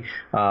story.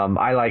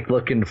 I like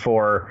looking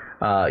for,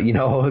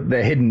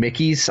 the hidden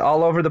Mickeys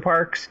all over the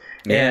parks.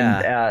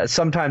 Yeah. And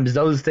sometimes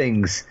those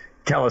things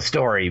tell a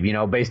story,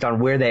 based on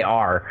where they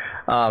are.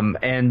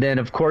 And then,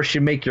 of course,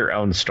 you make your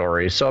own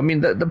stories. So, I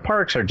mean, the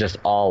parks are just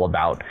all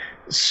about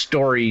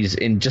stories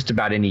in just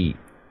about any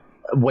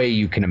way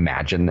you can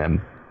imagine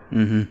them.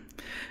 Mm-hmm.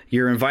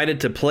 You're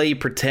invited to play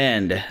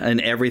pretend in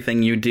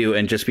everything you do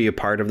and just be a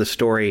part of the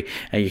story.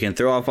 And you can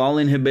throw off all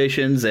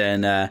inhibitions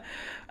and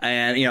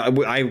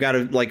I've got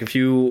a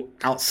few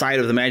outside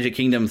of the Magic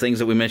Kingdom things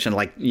that we mentioned,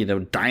 like,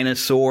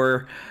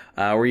 Dinosaur,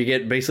 where you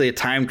get basically a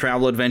time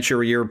travel adventure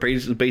where you're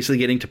basically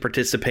getting to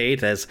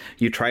participate as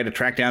you try to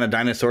track down a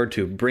dinosaur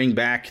to bring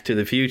back to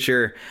the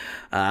future.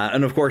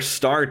 And of course,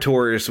 Star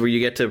Tours, where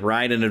you get to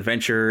ride an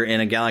adventure in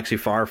a galaxy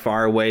far,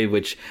 far away,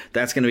 which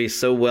that's going to be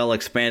so well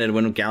expanded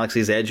when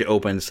Galaxy's Edge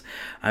opens.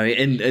 I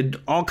mean, in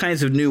all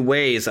kinds of new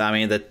ways. I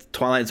mean, the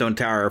Twilight Zone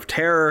Tower of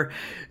Terror,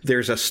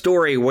 there's a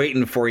story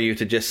waiting for you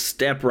to just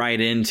step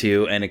right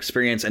into and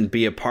experience and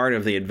be a part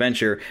of the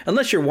adventure.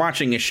 Unless you're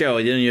watching a show,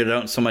 then you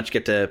don't so much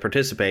get to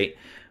participate.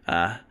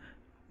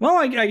 Well,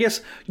 I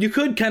guess you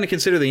could kind of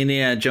consider the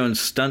Indiana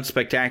Jones Stunt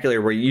Spectacular,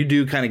 where you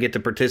do kind of get to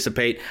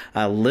participate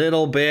a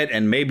little bit,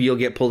 and maybe you'll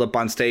get pulled up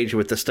on stage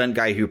with the stunt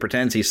guy who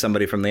pretends he's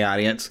somebody from the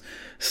audience.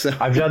 So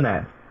I've done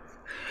that.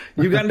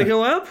 You've gotten to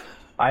go up?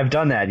 I've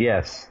done that,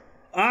 yes.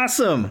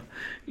 Awesome.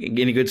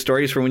 Any good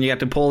stories for when you got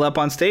to pull up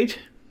on stage?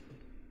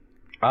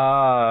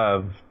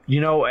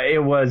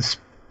 It was...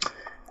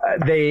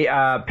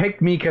 They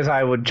picked me because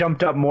I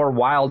jumped up more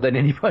wild than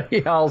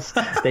anybody else.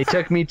 They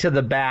took me to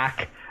the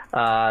back.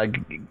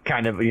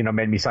 Kind of,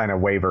 made me sign a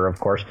waiver, of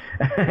course,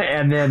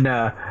 and then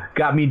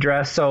got me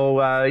dressed. So,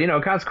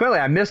 consequently,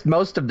 I missed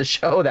most of the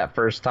show that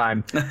first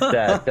time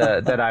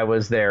that I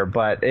was there,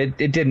 but it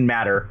didn't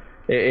matter.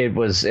 It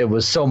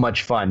was so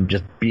much fun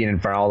just being in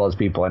front of all those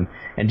people and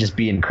just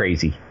being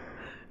crazy.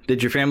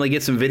 Did your family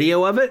get some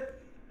video of it?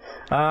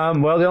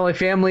 Well, the only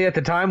family at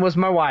the time was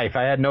my wife.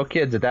 I had no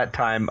kids at that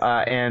time,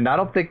 and I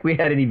don't think we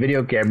had any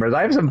video cameras.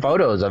 I have some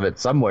photos of it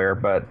somewhere,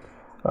 but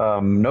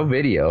no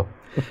video.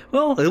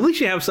 Well, at least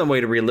you have some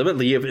way to relive it.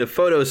 The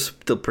photo's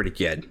still pretty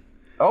good.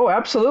 Oh,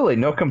 absolutely.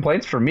 No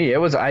complaints from me.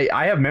 It was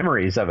I have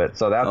memories of it,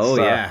 so that's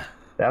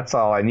that's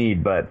all I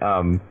need. But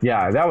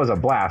that was a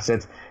blast.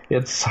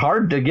 It's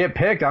hard to get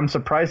picked. I'm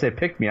surprised they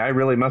picked me. I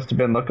really must have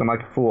been looking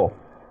like a fool.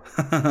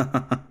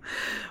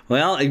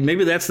 Well,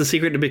 maybe that's the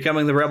secret to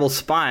becoming the Rebel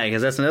spy,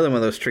 because that's another one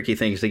of those tricky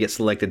things to get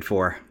selected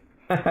for.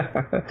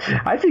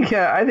 I think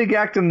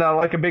acting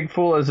like a big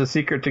fool is a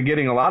secret to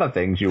getting a lot of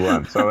things you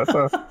want. So it's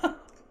a.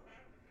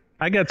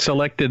 I got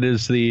selected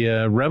as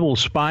the Rebel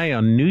spy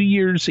on New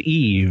Year's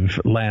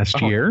Eve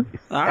last year.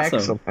 Awesome.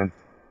 Excellent.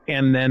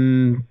 And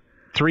then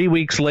 3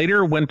 weeks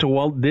later, went to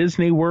Walt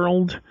Disney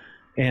World,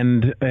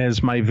 and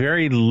as my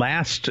very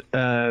last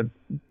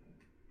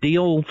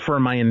deal for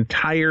my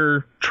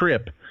entire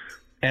trip,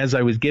 as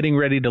I was getting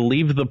ready to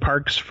leave the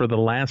parks for the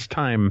last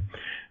time,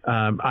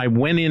 I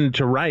went in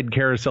to ride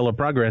Carousel of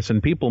Progress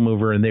and People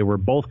Mover, and they were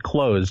both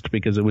closed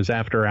because it was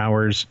after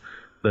hours.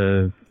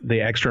 The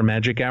extra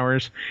magic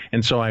hours,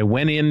 and so I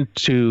went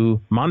into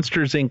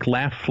Monsters Inc.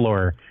 Laugh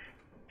Floor,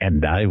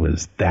 and I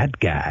was that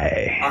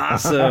guy.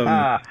 Awesome.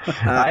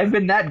 I've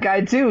been that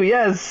guy too.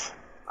 Yes,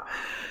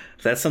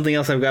 that's something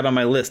else I've got on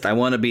my list. I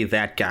want to be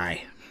that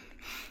guy.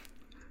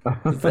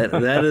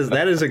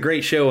 that is a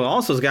great show. It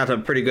also has got a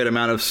pretty good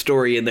amount of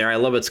story in there. I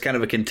love it's kind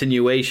of a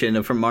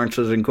continuation from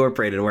Monsters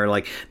Incorporated, where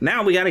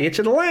now we got to get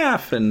you to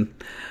laugh, and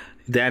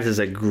that is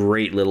a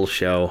great little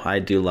show. I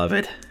do love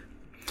it.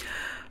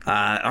 All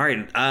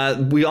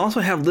right. We also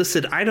have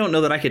listed, I don't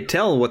know that I could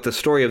tell what the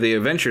story of the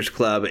Adventures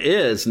Club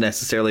is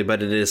necessarily,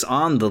 but it is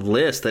on the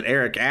list that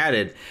Eric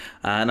added.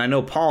 And I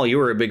know, Paul, you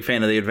were a big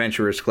fan of the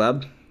Adventurers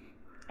Club.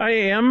 I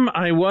am.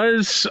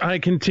 I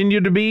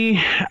continue to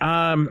be.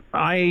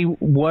 I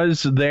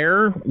was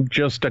there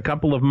just a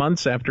couple of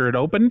months after it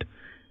opened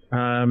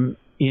in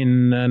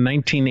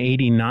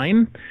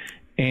 1989.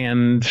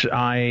 And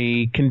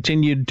I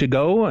continued to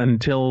go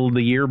until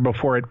the year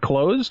before it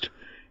closed.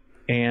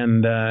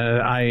 And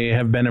I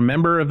have been a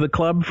member of the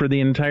club for the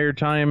entire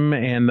time,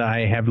 and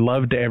I have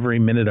loved every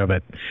minute of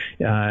it.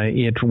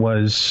 It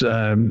was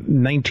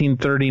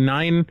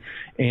 1939,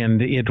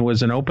 and it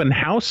was an open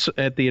house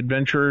at the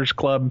Adventurers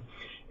Club,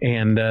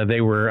 and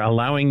they were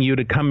allowing you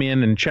to come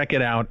in and check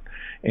it out.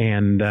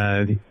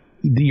 And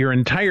your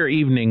entire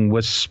evening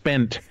was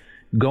spent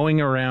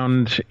going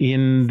around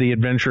in the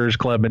Adventurers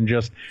Club and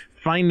just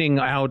finding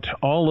out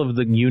all of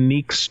the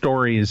unique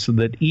stories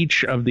that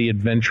each of the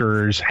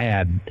adventurers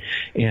had.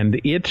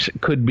 And it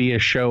could be a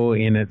show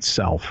in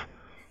itself.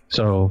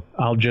 So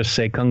I'll just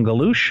say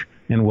Kungaloosh,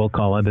 and we'll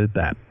call it at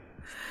that.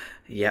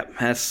 Yep,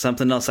 that's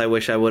something else I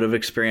wish I would have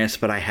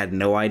experienced, but I had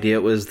no idea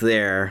it was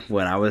there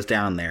when I was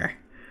down there.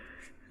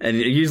 And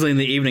usually in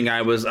the evening,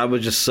 I was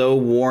just so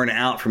worn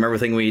out from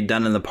everything we'd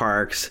done in the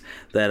parks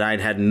that I'd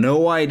had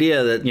no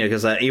idea that,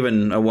 because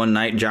even one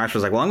night Josh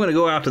was like, well, I'm going to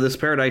go out to this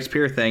Paradise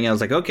Pier thing. I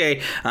was like,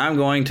 okay, I'm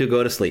going to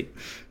go to sleep.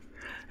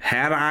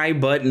 Had I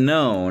but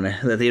known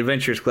that the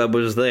Adventures Club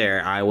was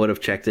there, I would have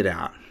checked it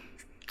out.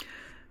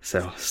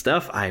 So,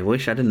 stuff I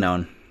wish I'd have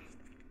known.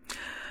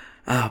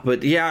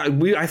 But yeah,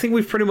 I think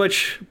we've pretty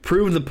much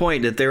proven the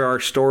point that there are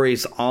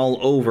stories all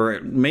over,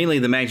 mainly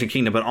the Magic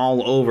Kingdom, but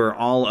all over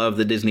all of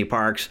the Disney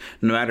parks,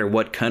 no matter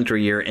what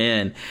country you're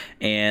in.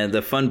 And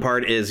the fun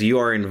part is you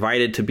are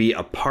invited to be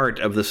a part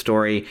of the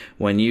story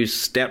when you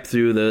step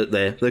through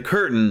the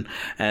curtain,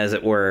 as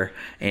it were,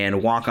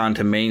 and walk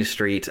onto Main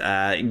Street.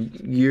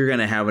 You're going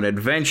to have an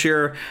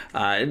adventure.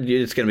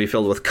 It's going to be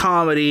filled with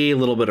comedy, a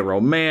little bit of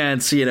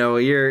romance,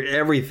 you're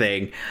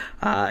everything.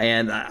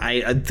 And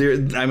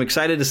I'm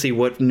excited to see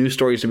what new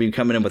stories will be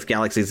coming in with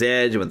Galaxy's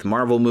Edge, with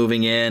Marvel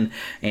moving in.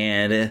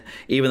 And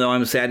even though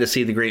I'm sad to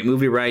see the Great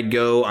Movie Ride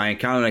go, I'm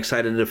kind of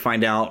excited to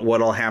find out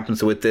what all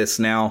happens with this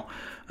now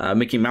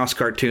Mickey Mouse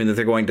cartoon that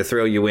they're going to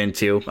throw you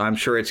into. I'm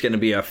sure it's going to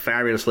be a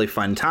fabulously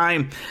fun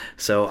time.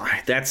 So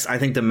I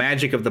think the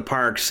magic of the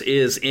parks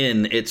is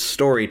in its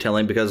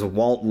storytelling, because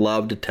Walt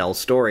loved to tell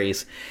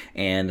stories.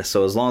 And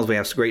so as long as we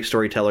have great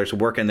storytellers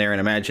working there in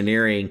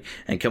Imagineering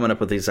and coming up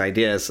with these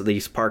ideas,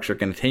 these parks are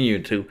going to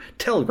continue to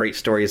tell great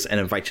stories and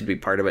invite you to be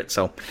part of it.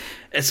 So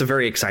it's a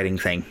very exciting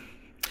thing.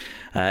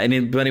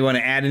 Anybody want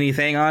to add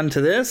anything on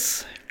to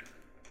this?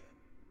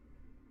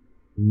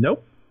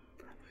 Nope.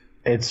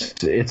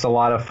 It's a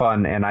lot of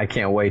fun, and I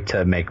can't wait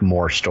to make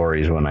more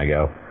stories when I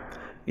go.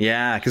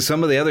 Yeah, because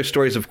some of the other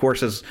stories, of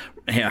course, is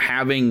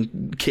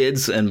having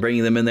kids and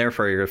bringing them in there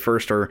for your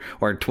first or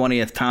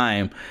 20th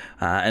time,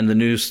 and the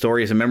new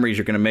stories and memories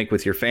you're going to make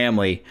with your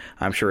family.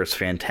 I'm sure it's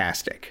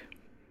fantastic.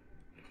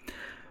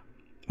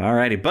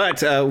 Alrighty,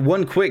 but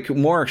one quick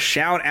more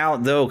shout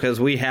out though, because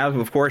we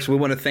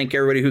want to thank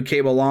everybody who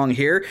came along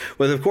here.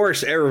 With, of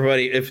course,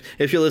 everybody,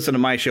 if you listen to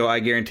my show,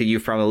 I guarantee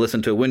you've probably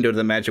listened to Window to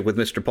the Magic with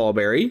Mr. Paul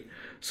Berry.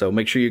 So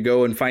make sure you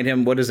go and find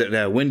him. What is it?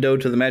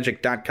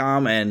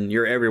 windowtothemagic.com, and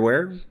you're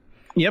everywhere.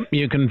 Yep,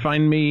 you can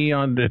find me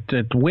at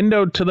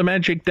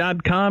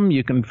windowtothemagic.com.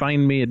 You can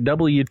find me at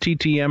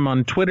WTTM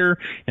on Twitter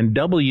and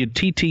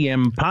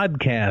WTTM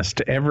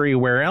Podcast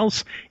everywhere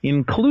else,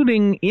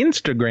 including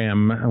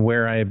Instagram,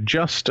 where I've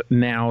just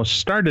now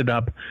started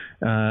up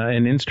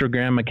an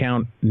Instagram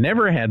account.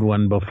 Never had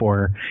one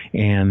before,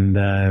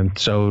 and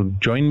so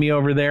join me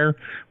over there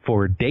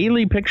for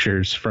daily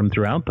pictures from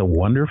throughout the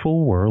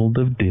wonderful world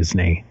of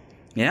Disney.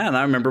 Yeah, and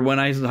I remember when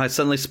I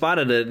suddenly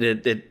spotted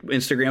it,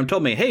 Instagram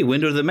told me, hey,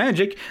 Window to the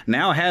Magic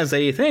now has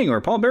a thing,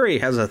 or Paul Berry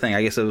has a thing.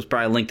 I guess it was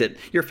probably linked at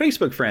your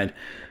Facebook friend.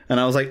 And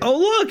I was like, oh,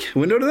 look,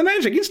 Window to the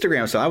Magic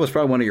Instagram. So I was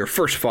probably one of your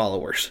first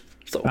followers.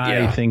 So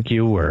yeah. I think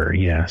you were,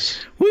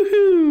 yes.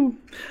 Woohoo!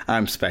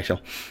 I'm special.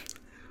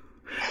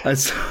 And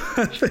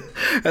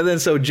then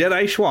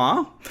Jedi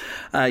Schwa,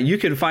 you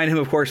can find him,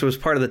 of course, was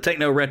part of the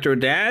Techno Retro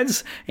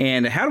Dads.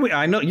 And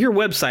I know your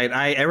website,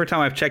 every time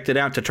I've checked it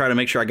out to try to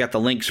make sure I got the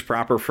links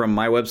proper from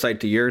my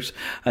website to yours,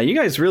 you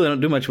guys really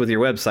don't do much with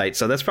your website,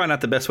 so that's probably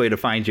not the best way to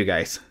find you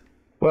guys.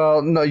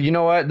 Well, no, you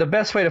know what? The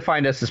best way to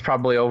find us is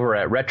probably over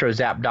at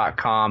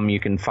retrozap.com.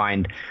 You can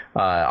find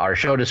our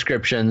show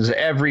descriptions,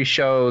 every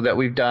show that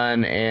we've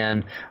done,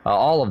 and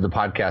all of the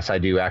podcasts I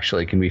do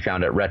actually can be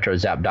found at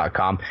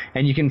retrozap.com.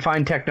 And you can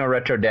find Techno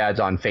Retro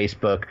Dads on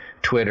Facebook,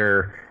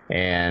 Twitter,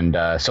 and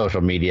social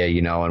media,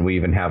 and we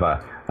even have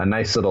a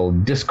nice little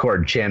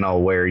Discord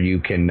channel where you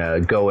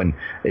can go, and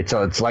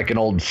it's like an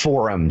old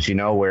forums,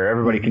 where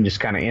everybody can just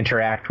kind of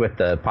interact with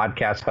the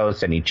podcast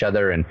host and each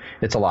other, and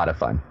it's a lot of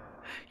fun.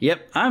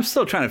 Yep, I'm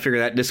still trying to figure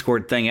that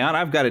Discord thing out.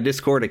 I've got a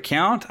Discord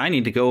account. I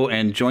need to go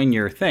and join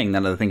your thing, now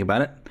that I think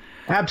about it.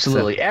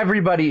 Absolutely. So,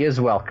 everybody is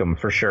welcome,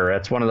 for sure.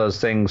 That's one of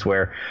those things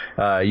where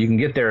you can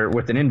get there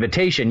with an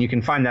invitation. You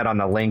can find that on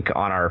the link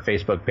on our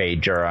Facebook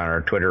page or on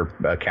our Twitter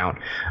account.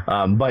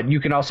 But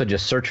you can also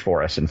just search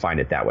for us and find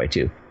it that way,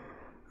 too.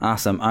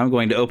 Awesome. I'm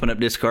going to open up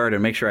Discord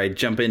and make sure I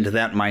jump into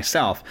that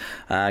myself,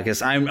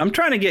 because I'm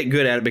trying to get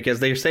good at it, because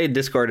they say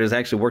Discord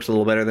actually works a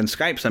little better than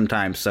Skype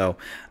sometimes. So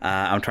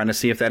I'm trying to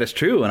see if that is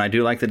true. And I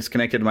do like that it's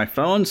connected to my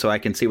phone, so I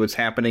can see what's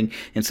happening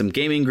in some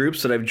gaming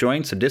groups that I've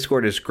joined. So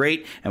Discord is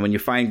great. And when you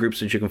find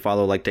groups that you can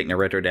follow, like Techno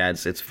Retro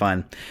Dads, it's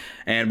fun.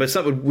 But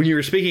when you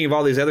were speaking of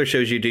all these other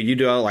shows you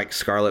do like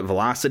Scarlet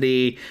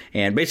Velocity,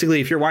 and basically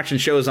if you're watching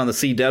shows on the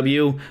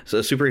CW, so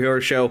a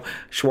superhero show,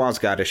 Schwa's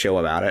got a show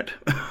about it.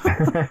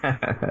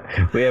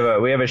 We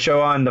have a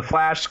show on The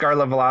Flash,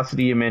 Scarlet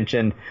Velocity you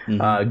mentioned,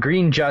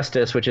 Green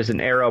Justice, which is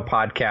an Arrow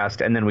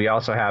podcast, and then we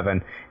also have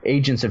an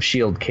Agents of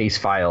S.H.I.E.L.D. Case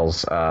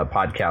Files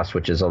podcast,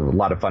 which is a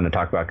lot of fun to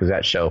talk about, because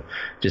that show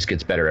just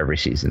gets better every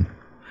season.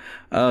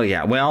 Oh,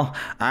 yeah. Well,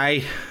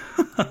 I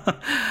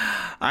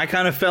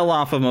kind of fell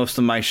off of most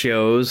of my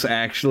shows,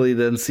 actually,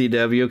 than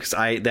CW, because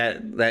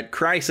that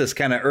Crisis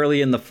kind of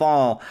early in the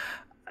fall,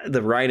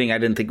 the writing I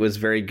didn't think was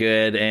very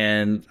good,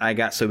 and I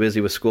got so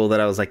busy with school that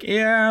I was like,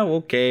 yeah,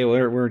 okay,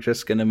 we're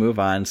just gonna move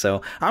on.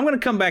 So I'm gonna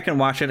come back and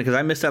watch it because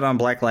I missed out on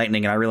Black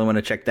Lightning, and I really want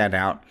to check that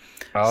out.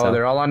 Oh, so.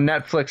 They're all on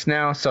Netflix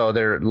now, so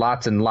they're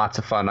lots and lots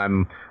of fun.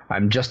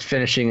 I'm just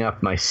finishing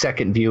up my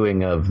second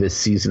viewing of this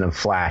season of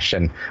Flash,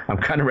 and I'm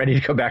kind of ready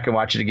to go back and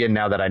watch it again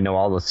now that I know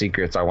all the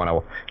secrets. I want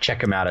to check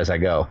them out as I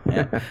go.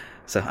 Yeah.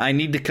 So I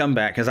need to come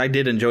back because I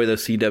did enjoy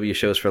those CW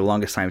shows for the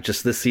longest time.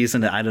 Just this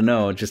season, I don't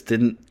know, it just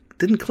didn't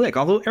click,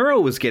 although Arrow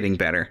was getting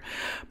better.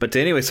 But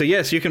anyway, so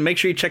yes, you can make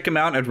sure you check them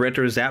out at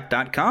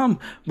retrozap.com.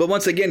 But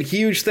once again,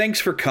 huge thanks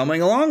for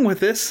coming along with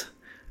this.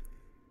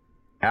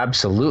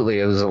 Absolutely.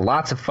 It was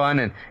lots of fun,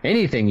 and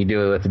anything you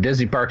do at the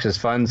Disney parks is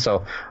fun,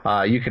 so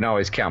you can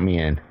always count me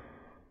in.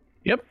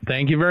 Yep.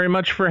 Thank you very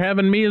much for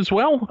having me as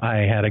well. I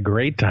had a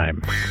great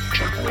time.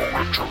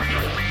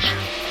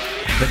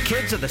 The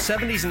kids of the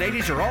 70s and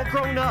 80s are all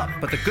grown up,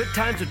 but the good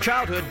times of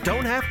childhood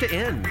don't have to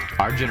end.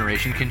 Our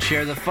generation can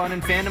share the fun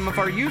and fandom of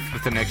our youth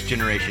with the next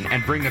generation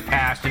and bring the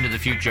past into the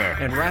future.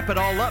 And wrap it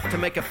all up to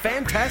make a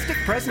fantastic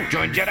present.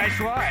 Join Jedi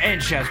Schwa and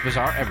Shaz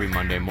Bazaar every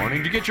Monday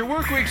morning to get your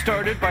work week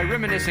started by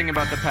reminiscing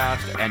about the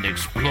past and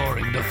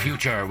exploring the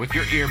future with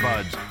your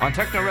earbuds on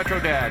Techno Retro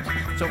Dads.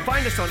 So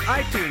find us on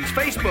iTunes,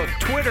 Facebook,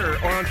 Twitter,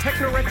 or on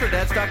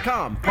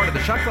TechnoRetroDads.com, part of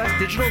the Shot Glass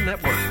Digital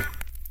Network.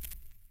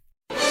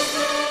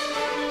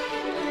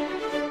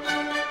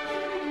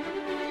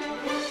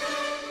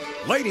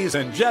 Ladies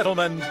and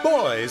gentlemen,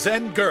 boys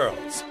and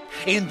girls,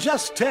 in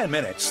just 10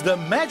 minutes, the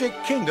Magic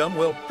Kingdom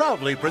will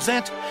proudly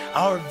present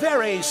our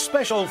very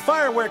special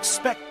fireworks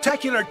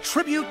spectacular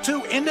tribute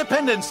to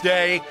Independence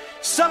Day,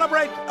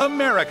 Celebrate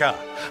America,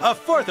 a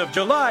 4th of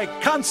July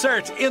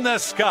concert in the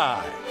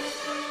sky.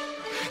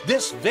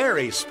 This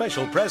very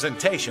special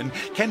presentation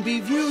can be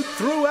viewed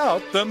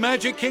throughout the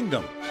Magic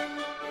Kingdom.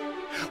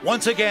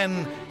 Once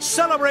again,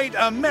 Celebrate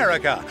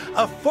America,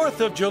 a 4th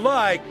of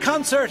July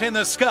concert in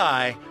the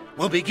sky,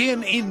 will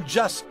begin in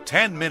just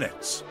 10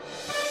 minutes.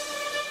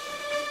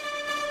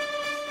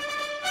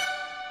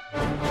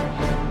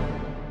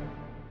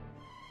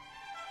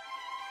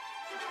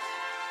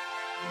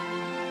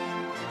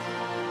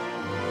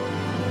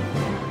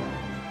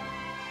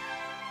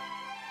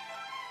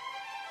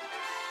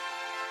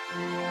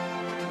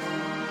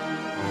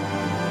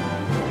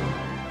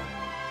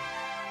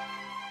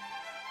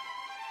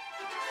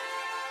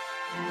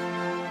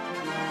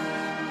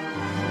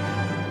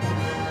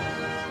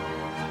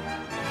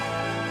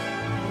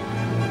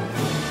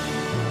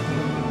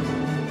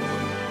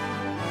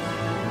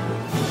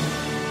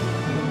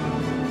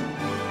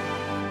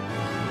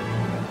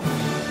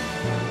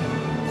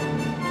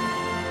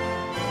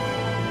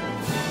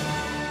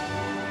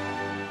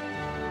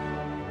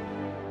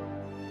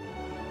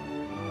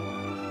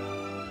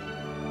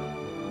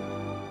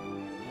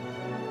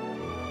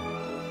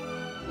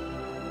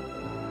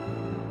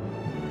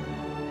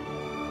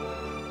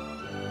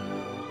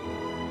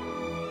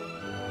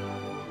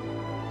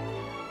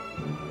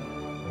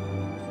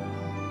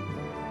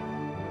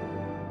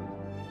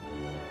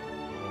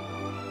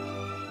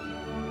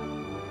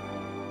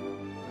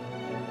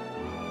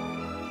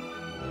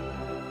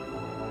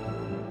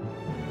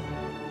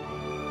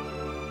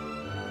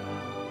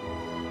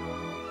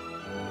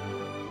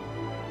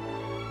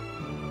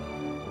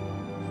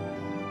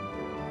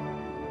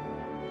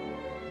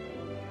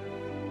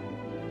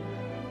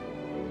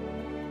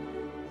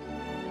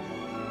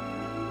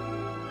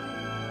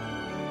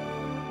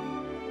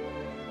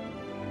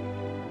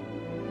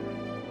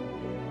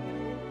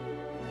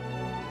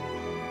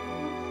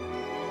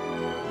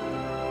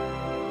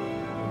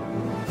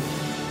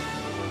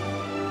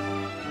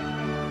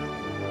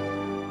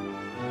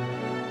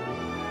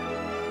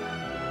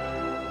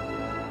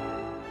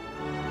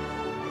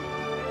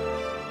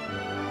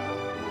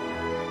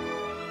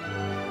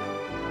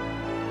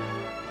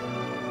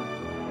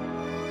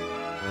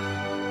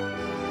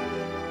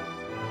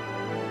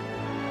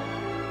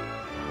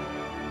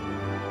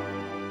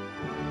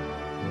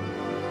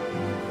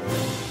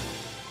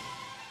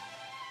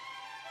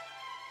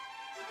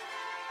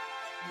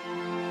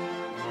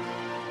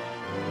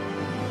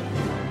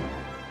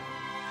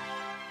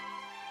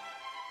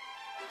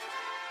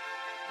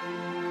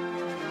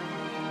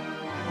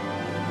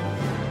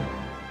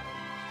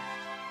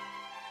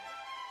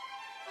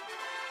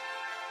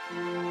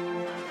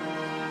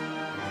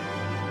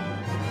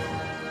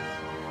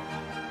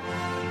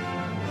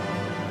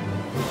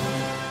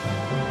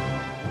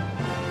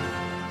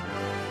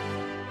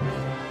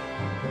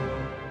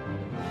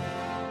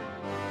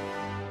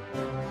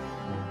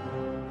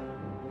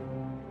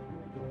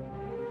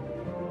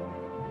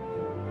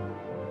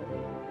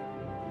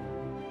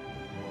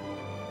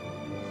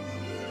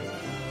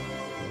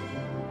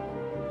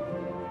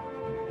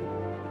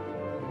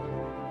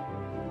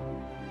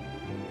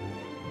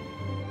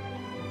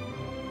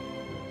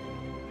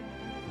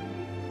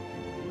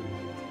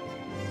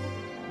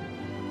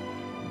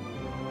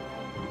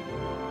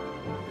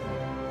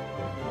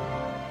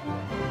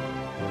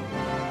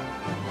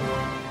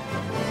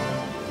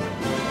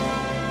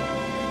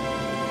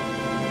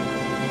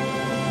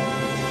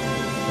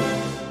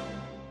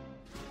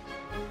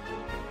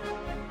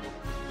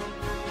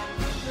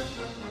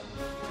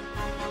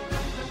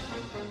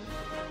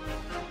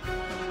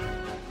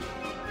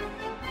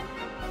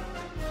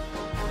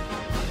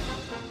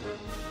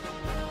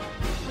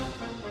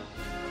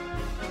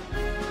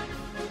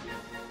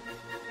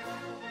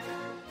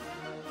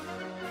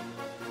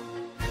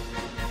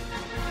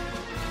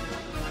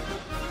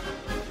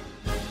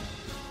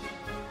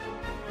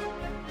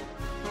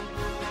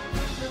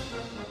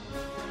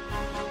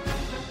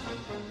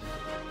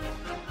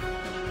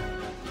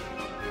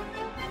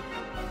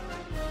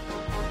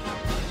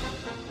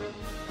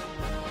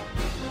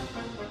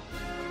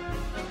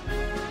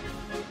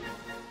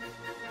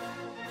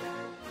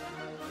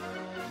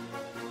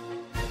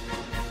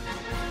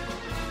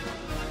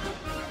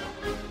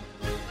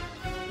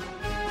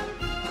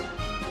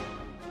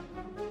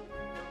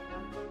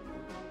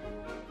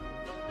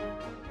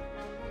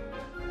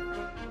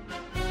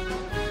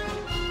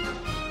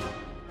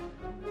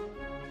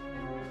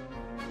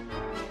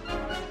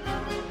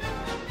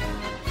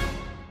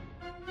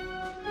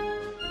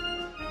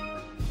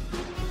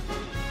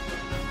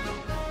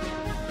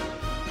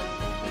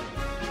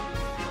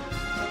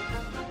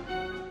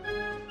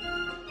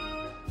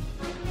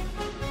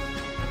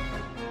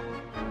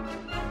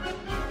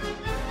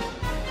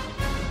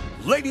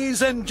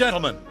 Ladies and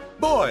gentlemen,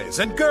 boys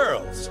and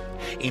girls,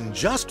 in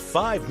just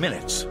 5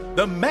 minutes,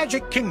 the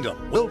Magic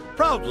Kingdom will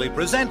proudly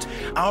present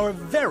our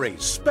very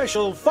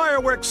special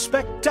fireworks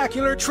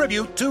spectacular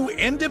tribute to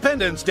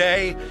Independence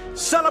Day,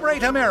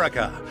 Celebrate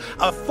America,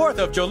 a 4th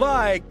of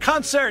July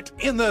concert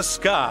in the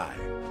sky.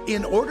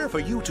 In order for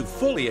you to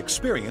fully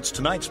experience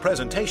tonight's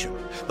presentation,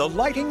 the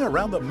lighting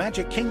around the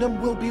Magic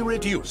Kingdom will be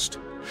reduced.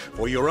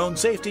 For your own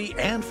safety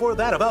and for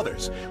that of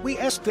others, we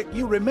ask that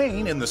you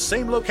remain in the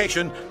same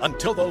location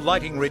until the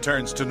lighting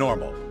returns to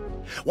normal.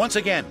 Once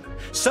again,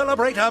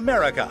 Celebrate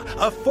America,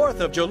 a 4th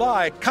of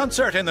July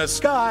concert in the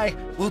sky,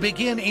 will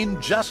begin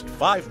in just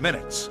 5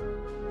 minutes.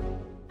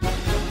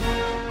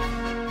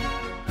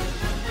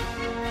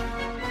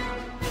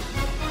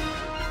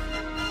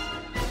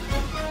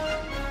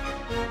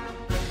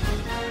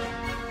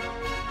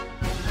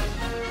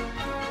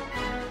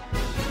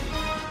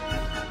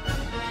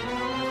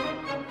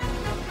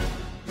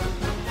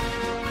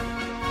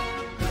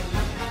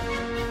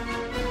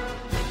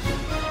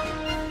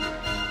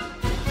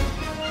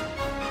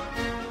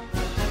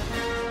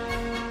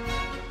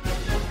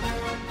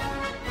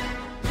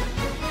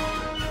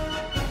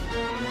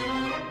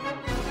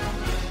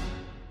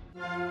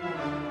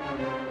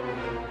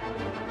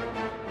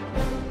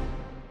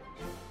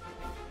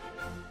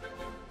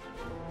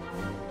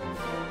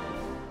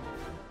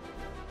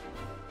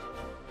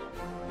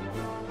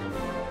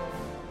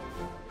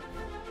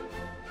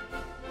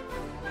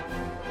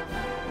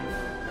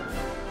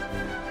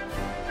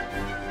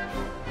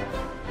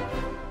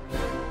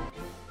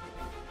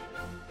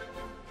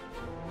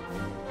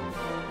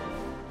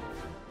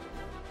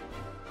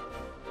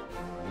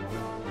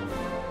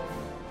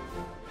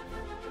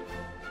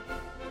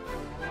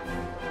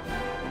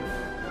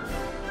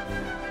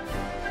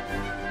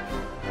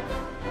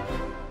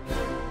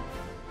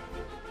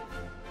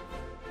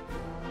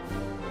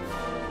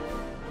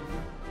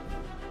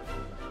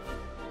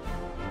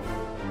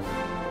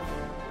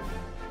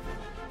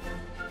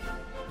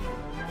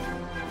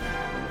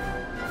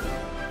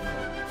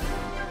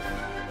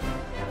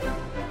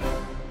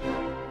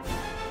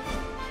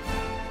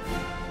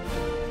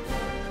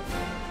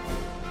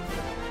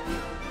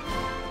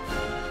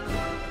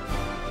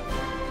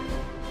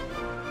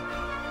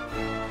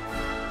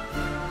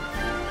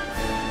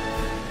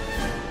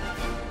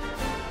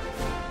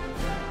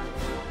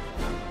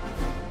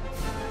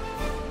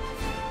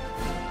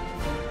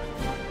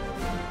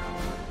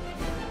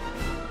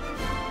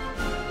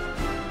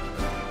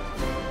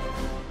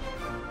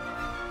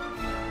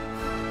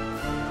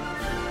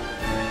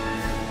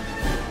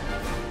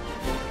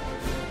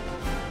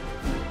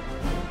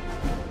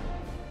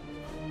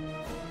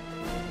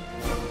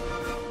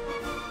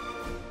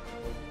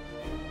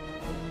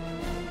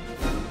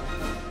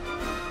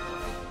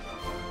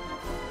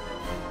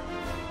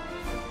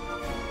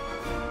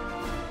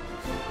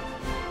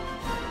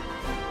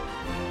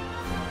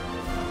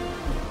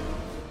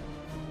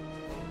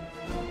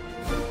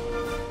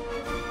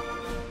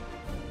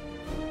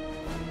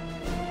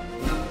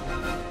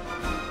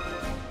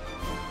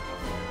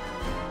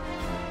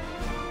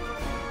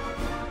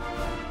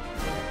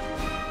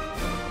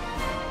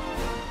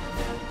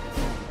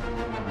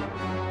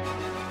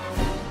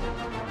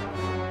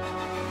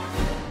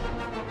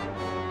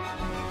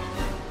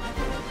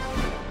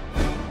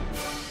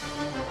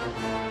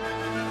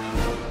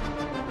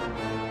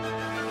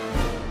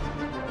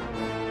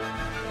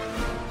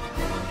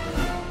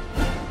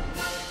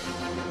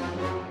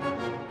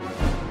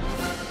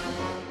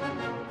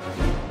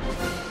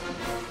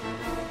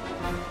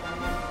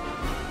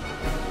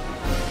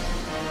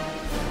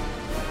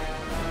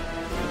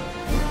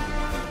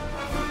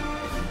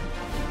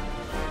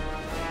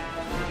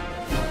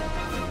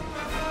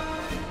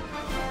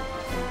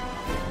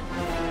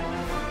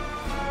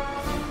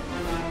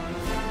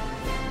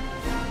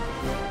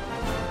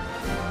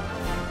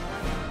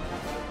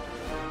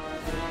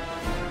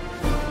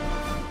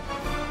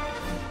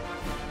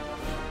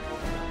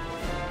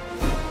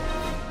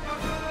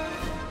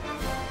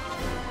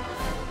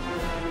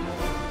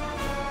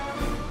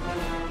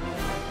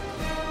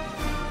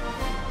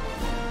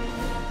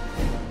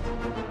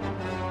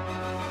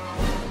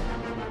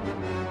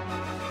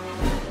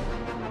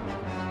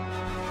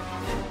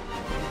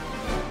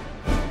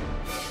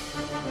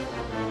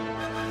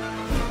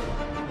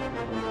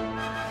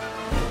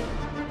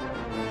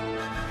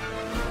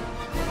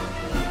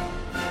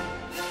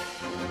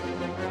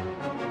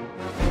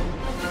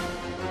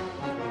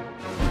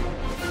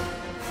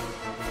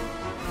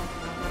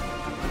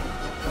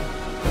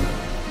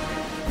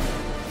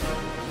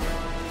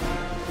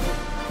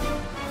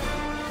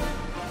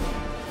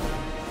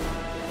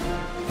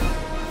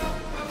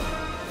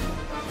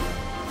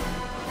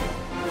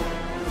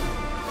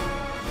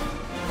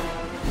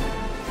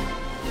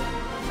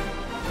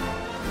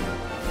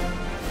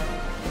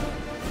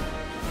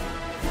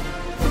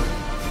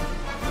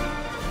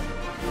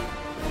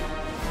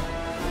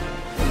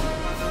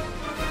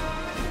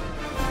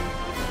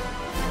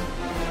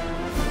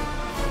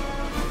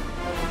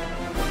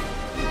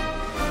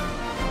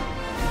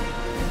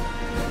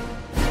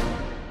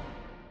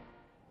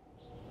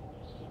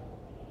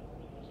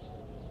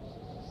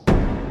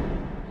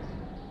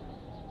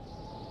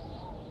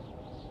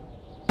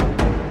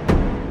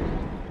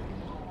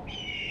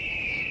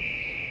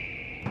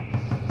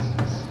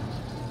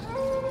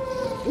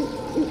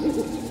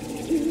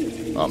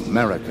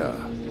 America,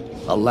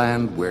 a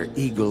land where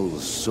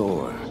eagles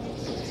soar.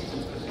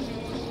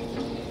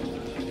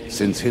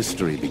 Since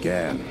history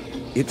began,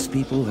 its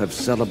people have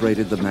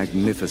celebrated the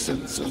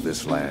magnificence of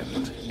this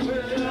land.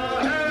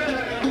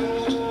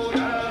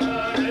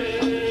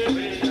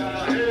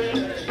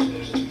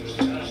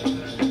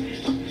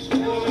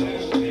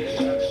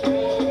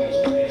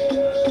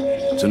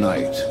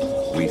 Tonight,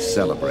 we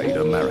celebrate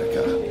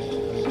America,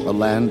 a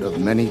land of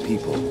many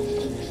people,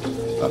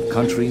 a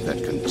country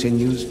that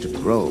continues to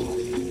grow,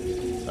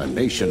 a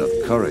nation of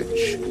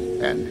courage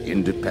and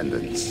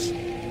independence.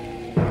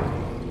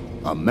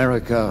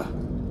 America,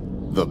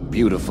 the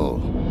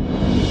beautiful.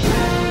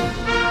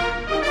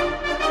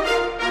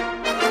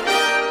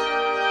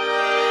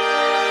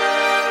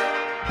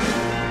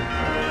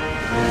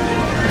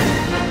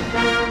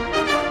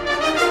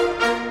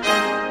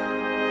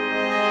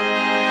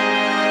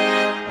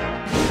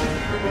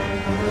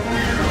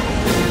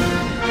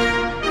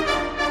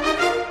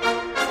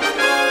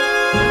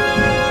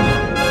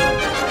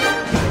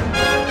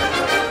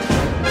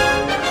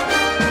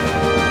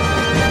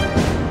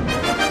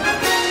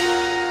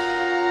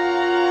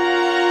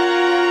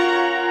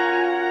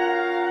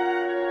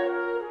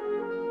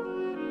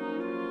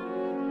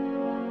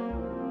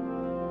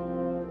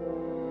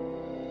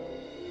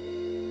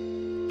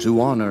 To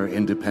honor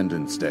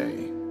Independence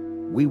Day,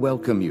 we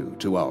welcome you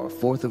to our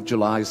 4th of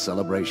July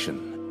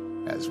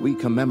celebration as we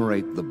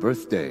commemorate the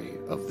birthday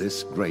of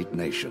this great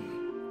nation.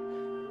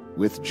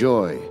 With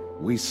joy,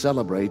 we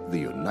celebrate the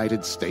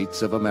United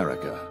States of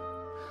America,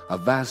 a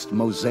vast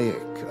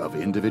mosaic of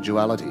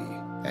individuality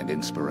and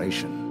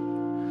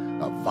inspiration,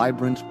 a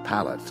vibrant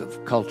palette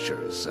of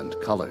cultures and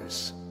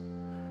colors,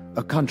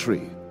 a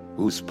country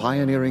whose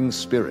pioneering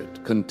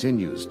spirit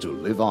continues to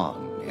live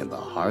on in the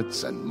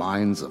hearts and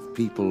minds of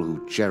people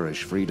who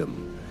cherish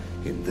freedom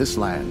in this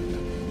land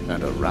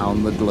and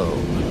around the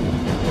globe.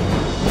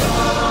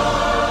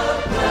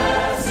 God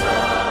bless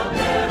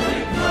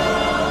America,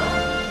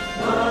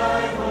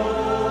 my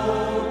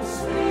home,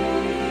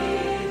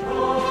 sweet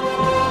home.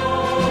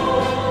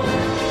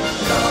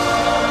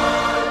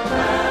 God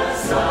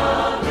bless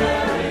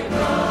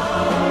America,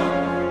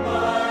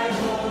 my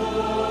home,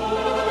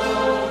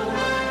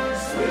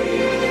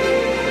 sweet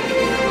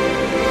home.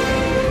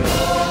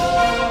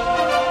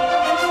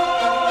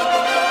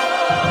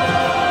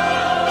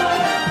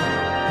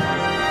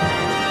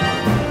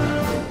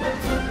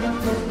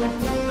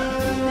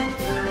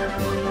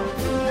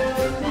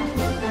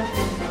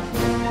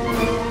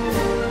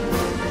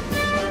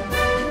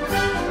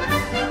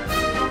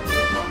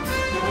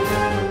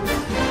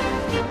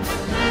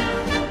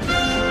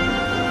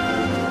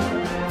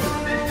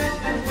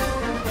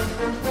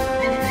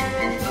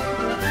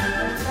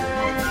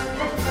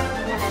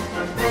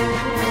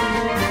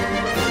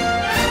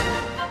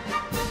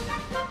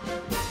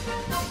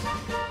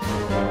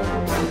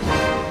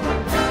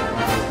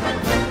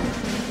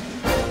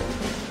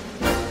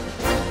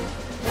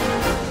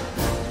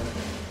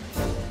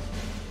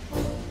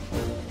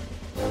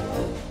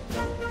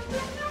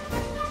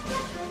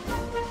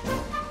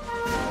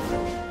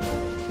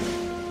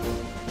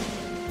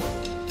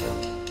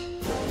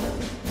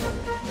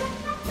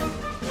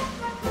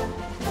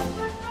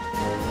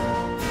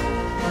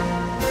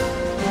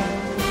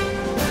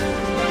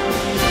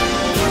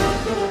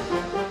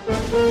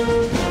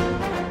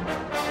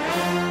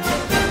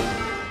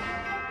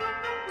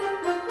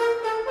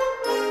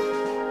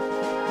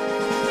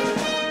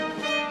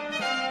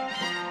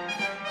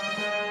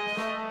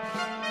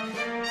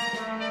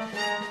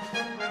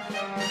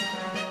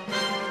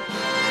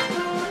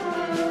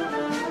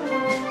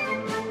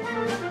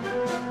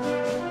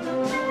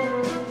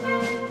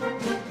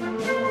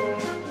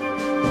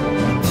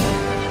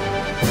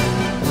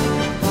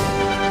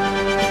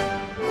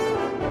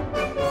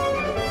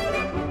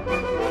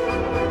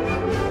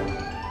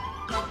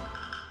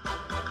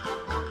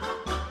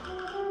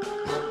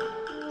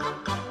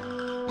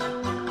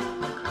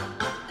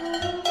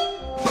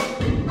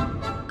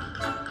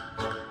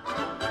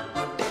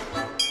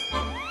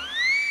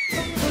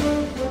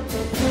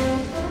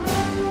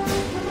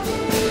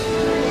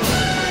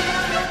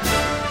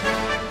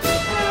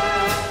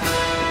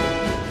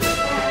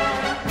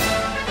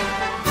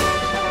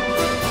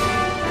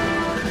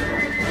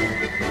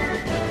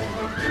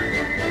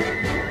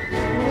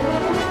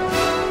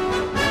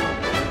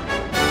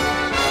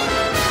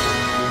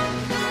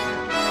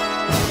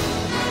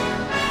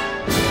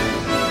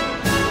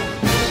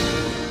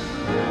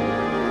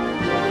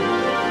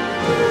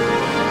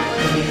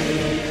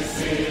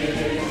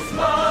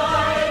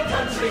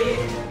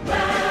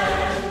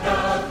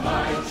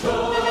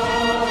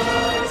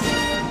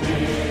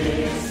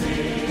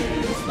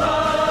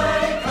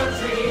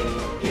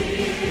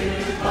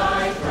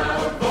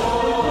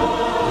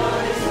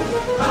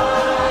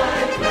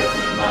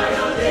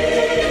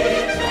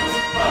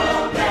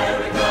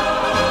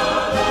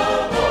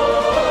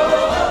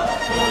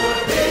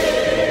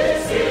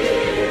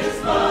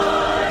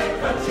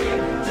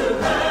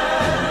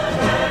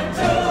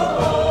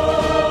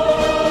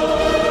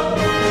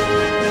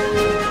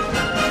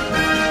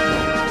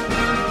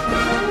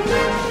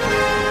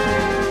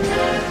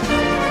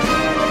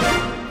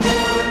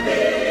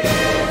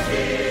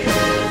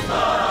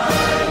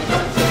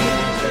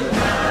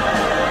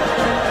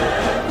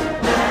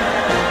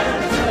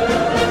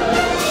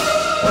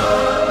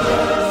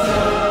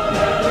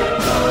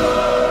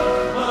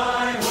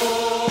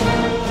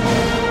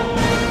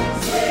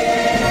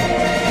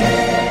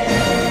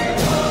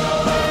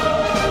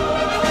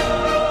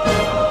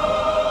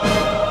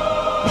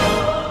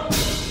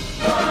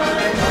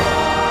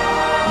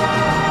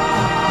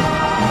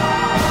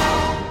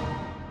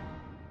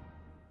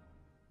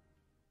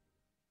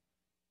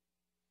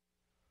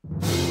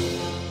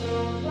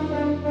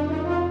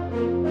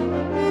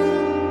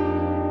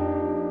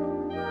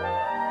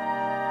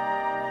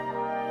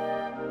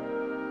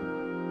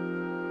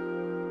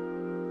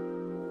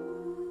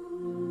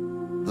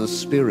 the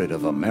spirit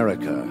of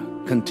America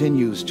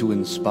continues to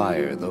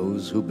inspire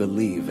those who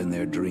believe in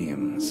their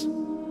dreams.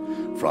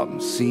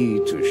 From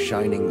sea to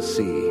shining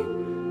sea,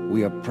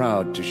 we are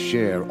proud to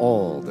share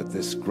all that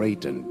this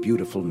great and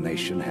beautiful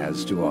nation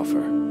has to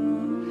offer.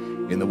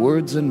 In the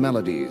words and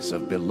melodies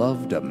of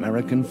beloved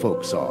American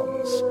folk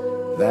songs,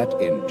 that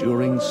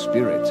enduring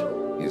spirit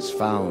is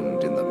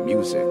found in the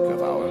music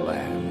of our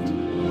land.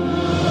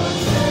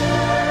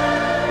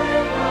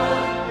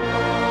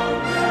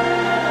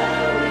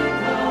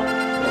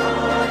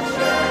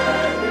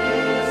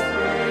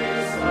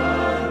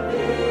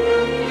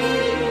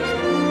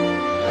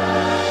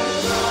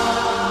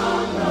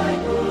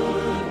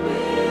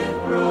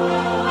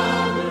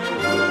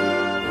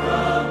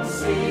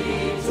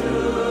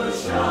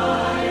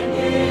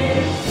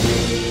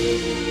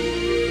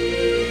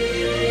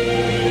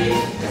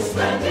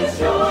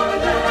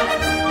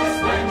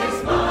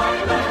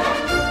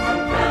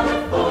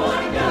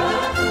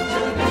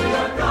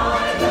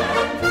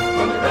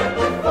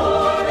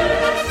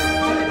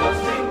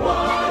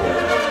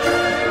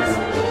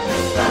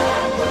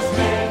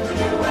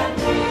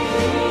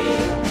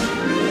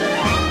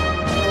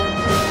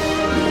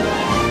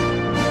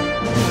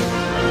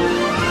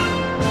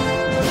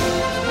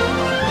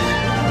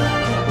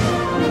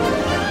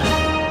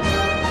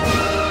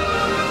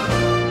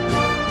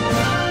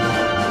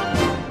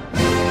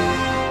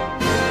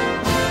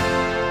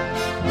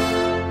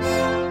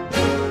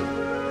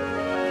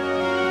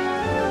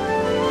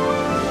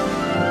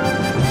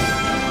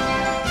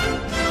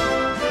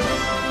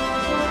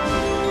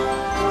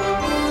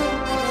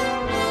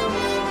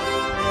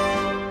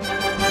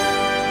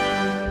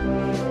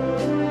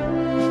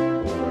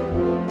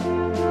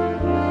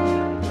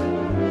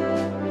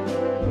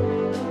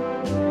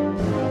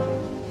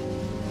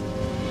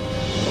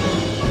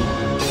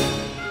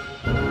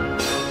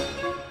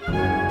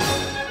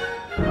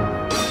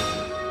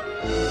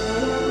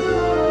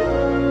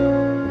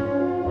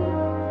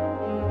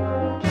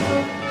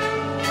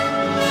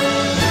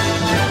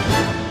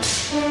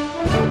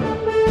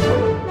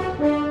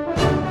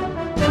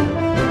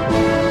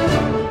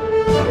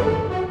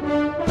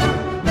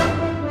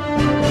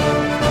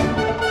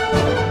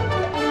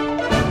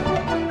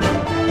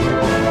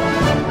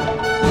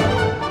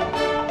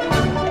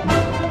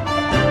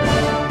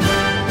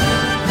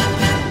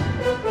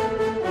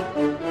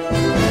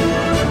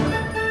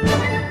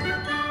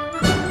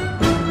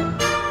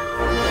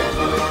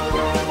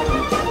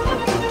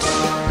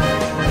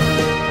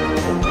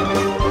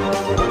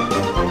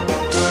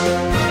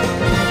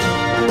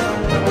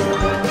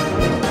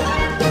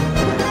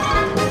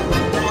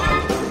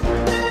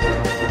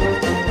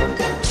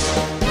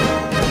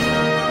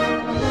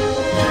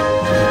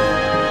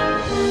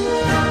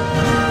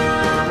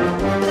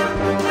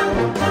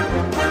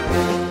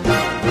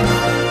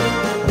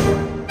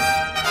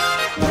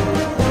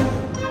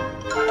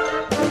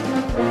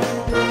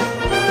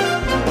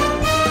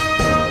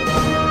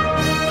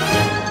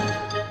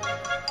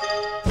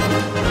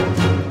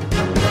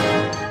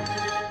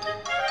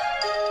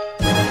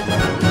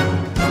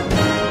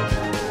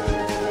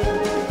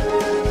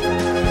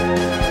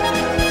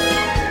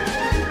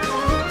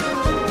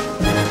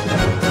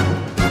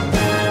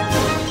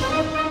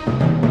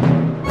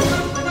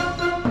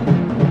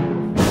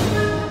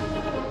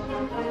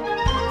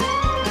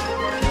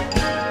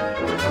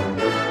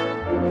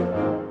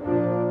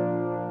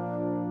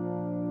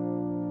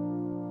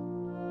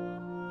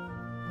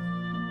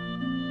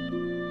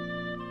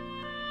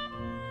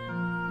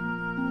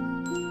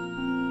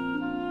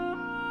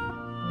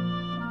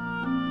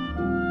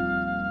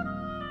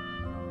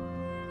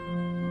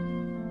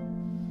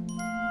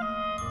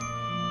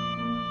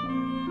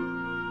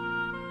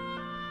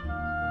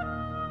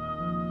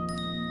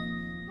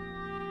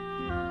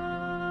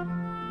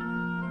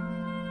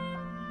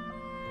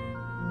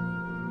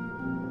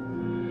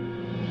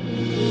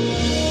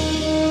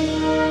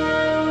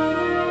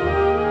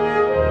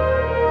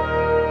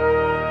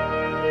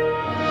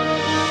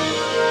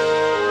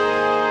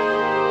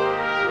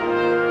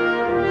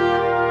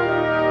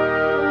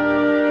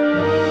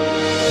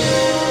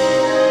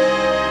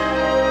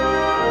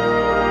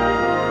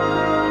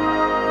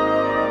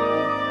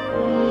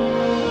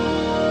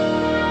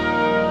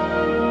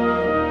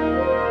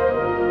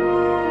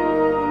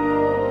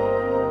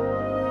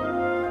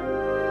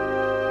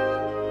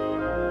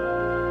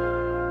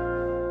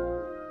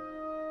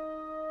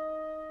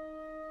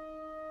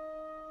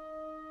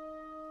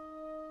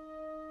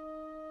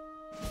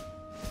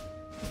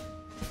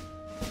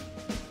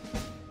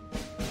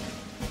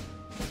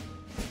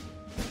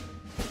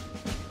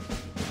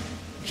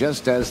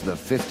 Just as the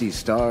 50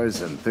 stars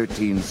and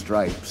 13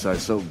 stripes are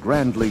so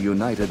grandly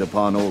united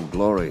upon Old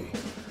Glory,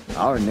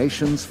 our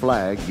nation's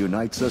flag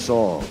unites us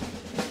all.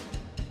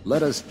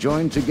 Let us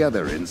join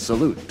together in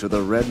salute to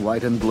the red,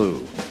 white, and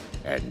blue,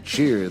 and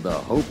cheer the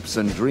hopes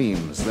and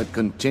dreams that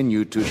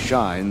continue to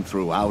shine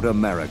throughout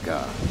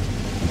America.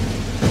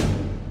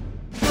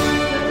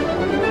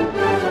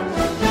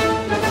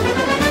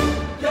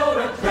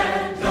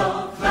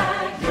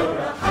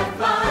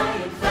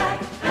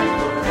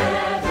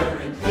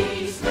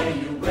 Peace.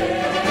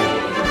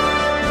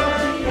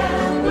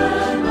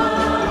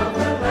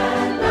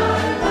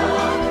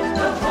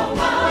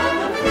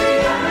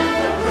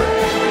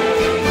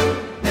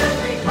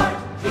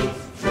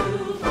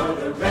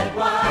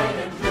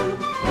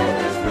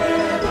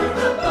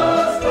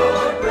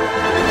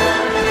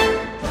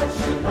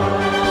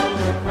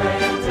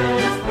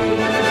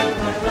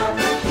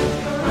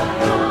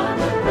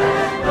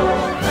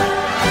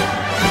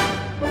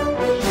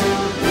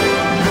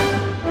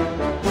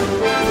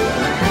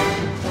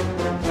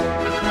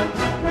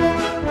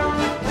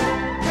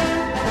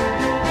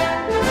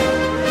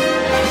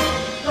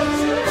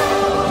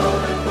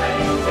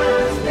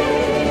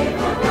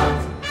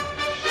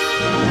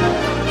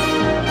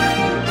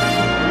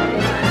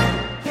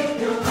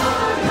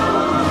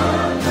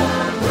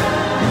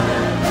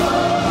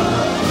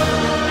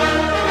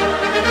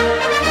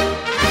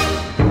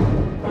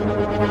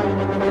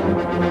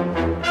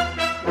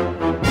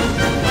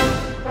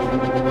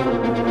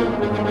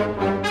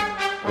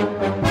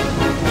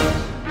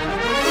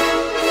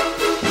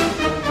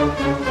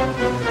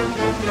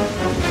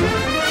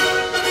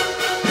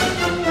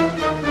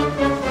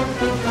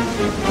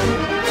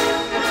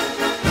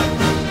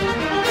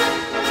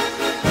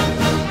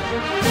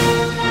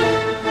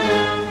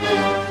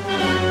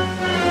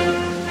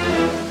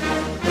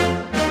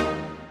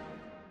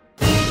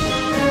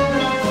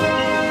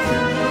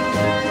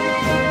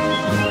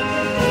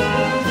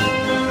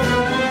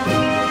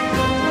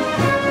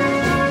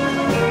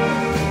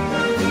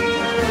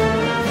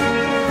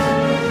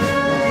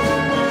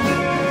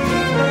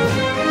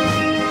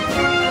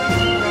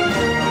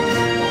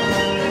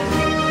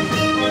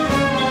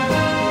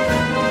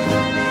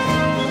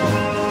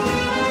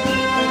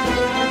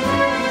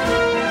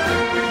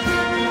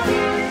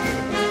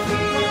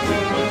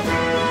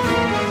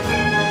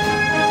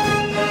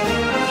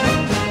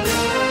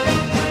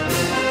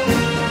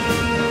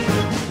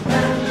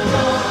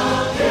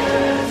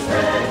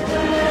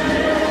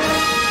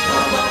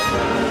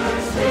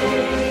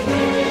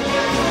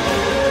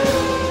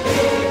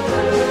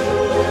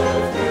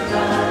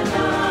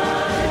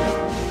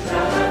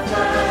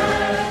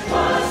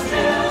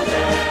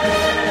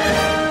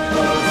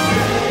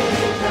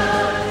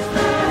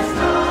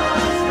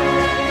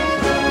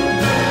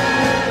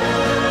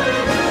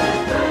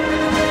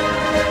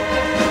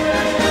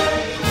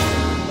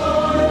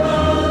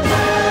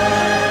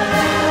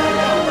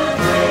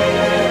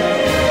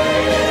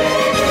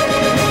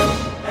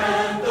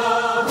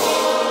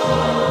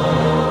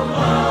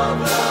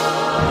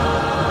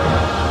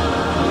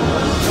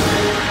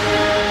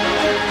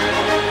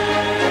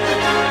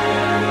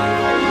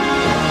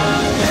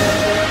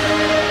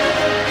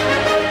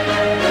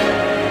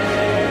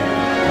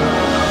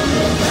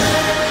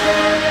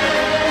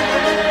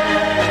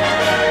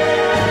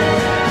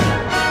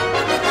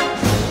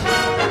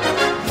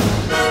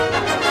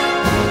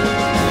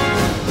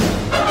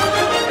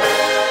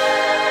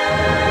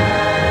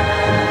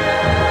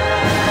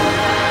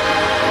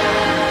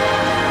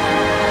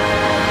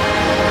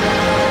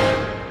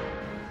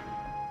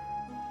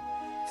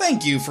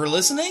 Thank you for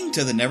listening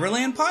to the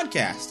Neverland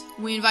Podcast.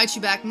 We invite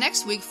you back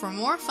next week for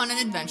more fun and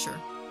adventure.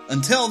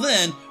 Until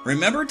then,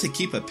 remember to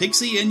keep a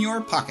pixie in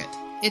your pocket.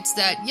 It's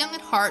that young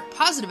at heart,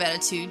 positive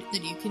attitude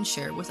that you can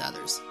share with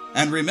others.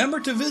 And remember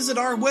to visit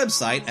our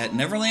website at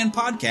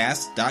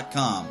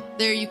neverlandpodcast.com.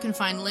 There you can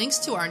find links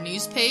to our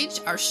news page,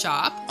 our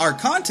shop, our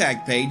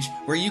contact page,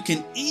 where you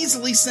can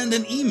easily send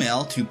an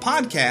email to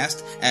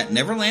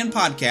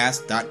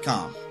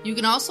podcast@neverlandpodcast.com. You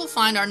can also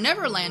find our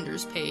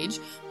Neverlanders page,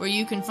 where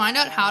you can find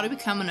out how to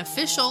become an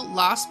official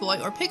Lost Boy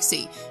or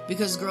Pixie,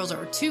 because girls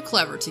are too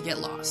clever to get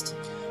lost.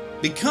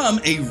 Become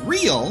a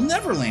real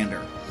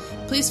Neverlander.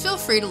 Please feel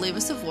free to leave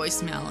us a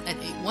voicemail at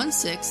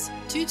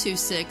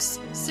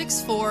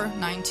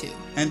 816-226-6492.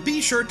 And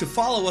be sure to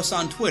follow us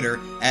on Twitter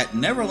at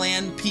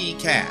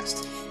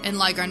NeverlandPcast. And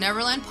like our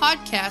Neverland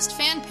Podcast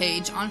fan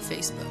page on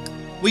Facebook.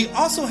 We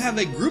also have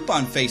a group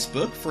on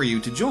Facebook for you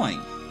to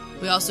join.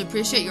 We also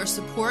appreciate your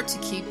support to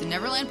keep the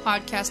Neverland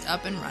Podcast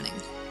up and running.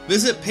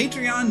 Visit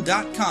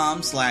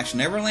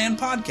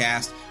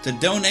patreon.com/NeverlandPodcast to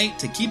donate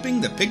to keeping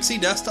the pixie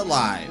dust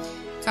alive.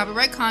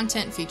 Copyright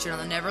content featured on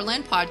the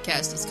Neverland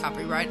Podcast is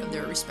copyright of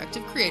their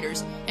respective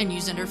creators and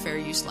used under fair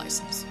use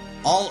license.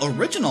 All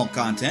original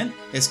content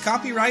is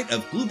copyright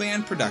of Blue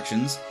Band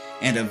Productions,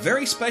 and a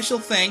very special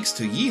thanks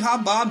to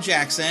Yeehaw Bob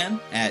Jackson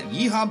at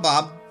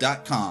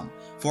yeehawbob.com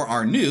for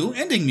our new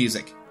ending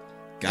music.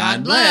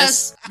 God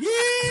bless! Yeah!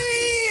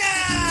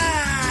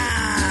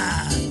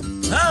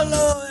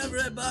 Hello,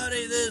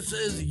 everybody. This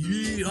is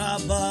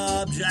Yeehaw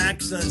Bob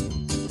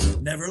Jackson.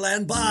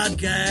 Neverland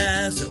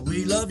Podcast,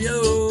 we love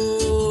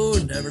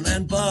you.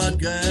 Neverland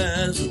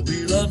Podcast,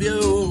 we love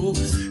you.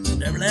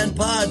 Neverland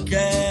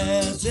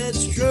Podcast,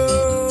 it's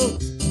true.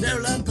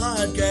 Neverland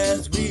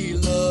Podcast, we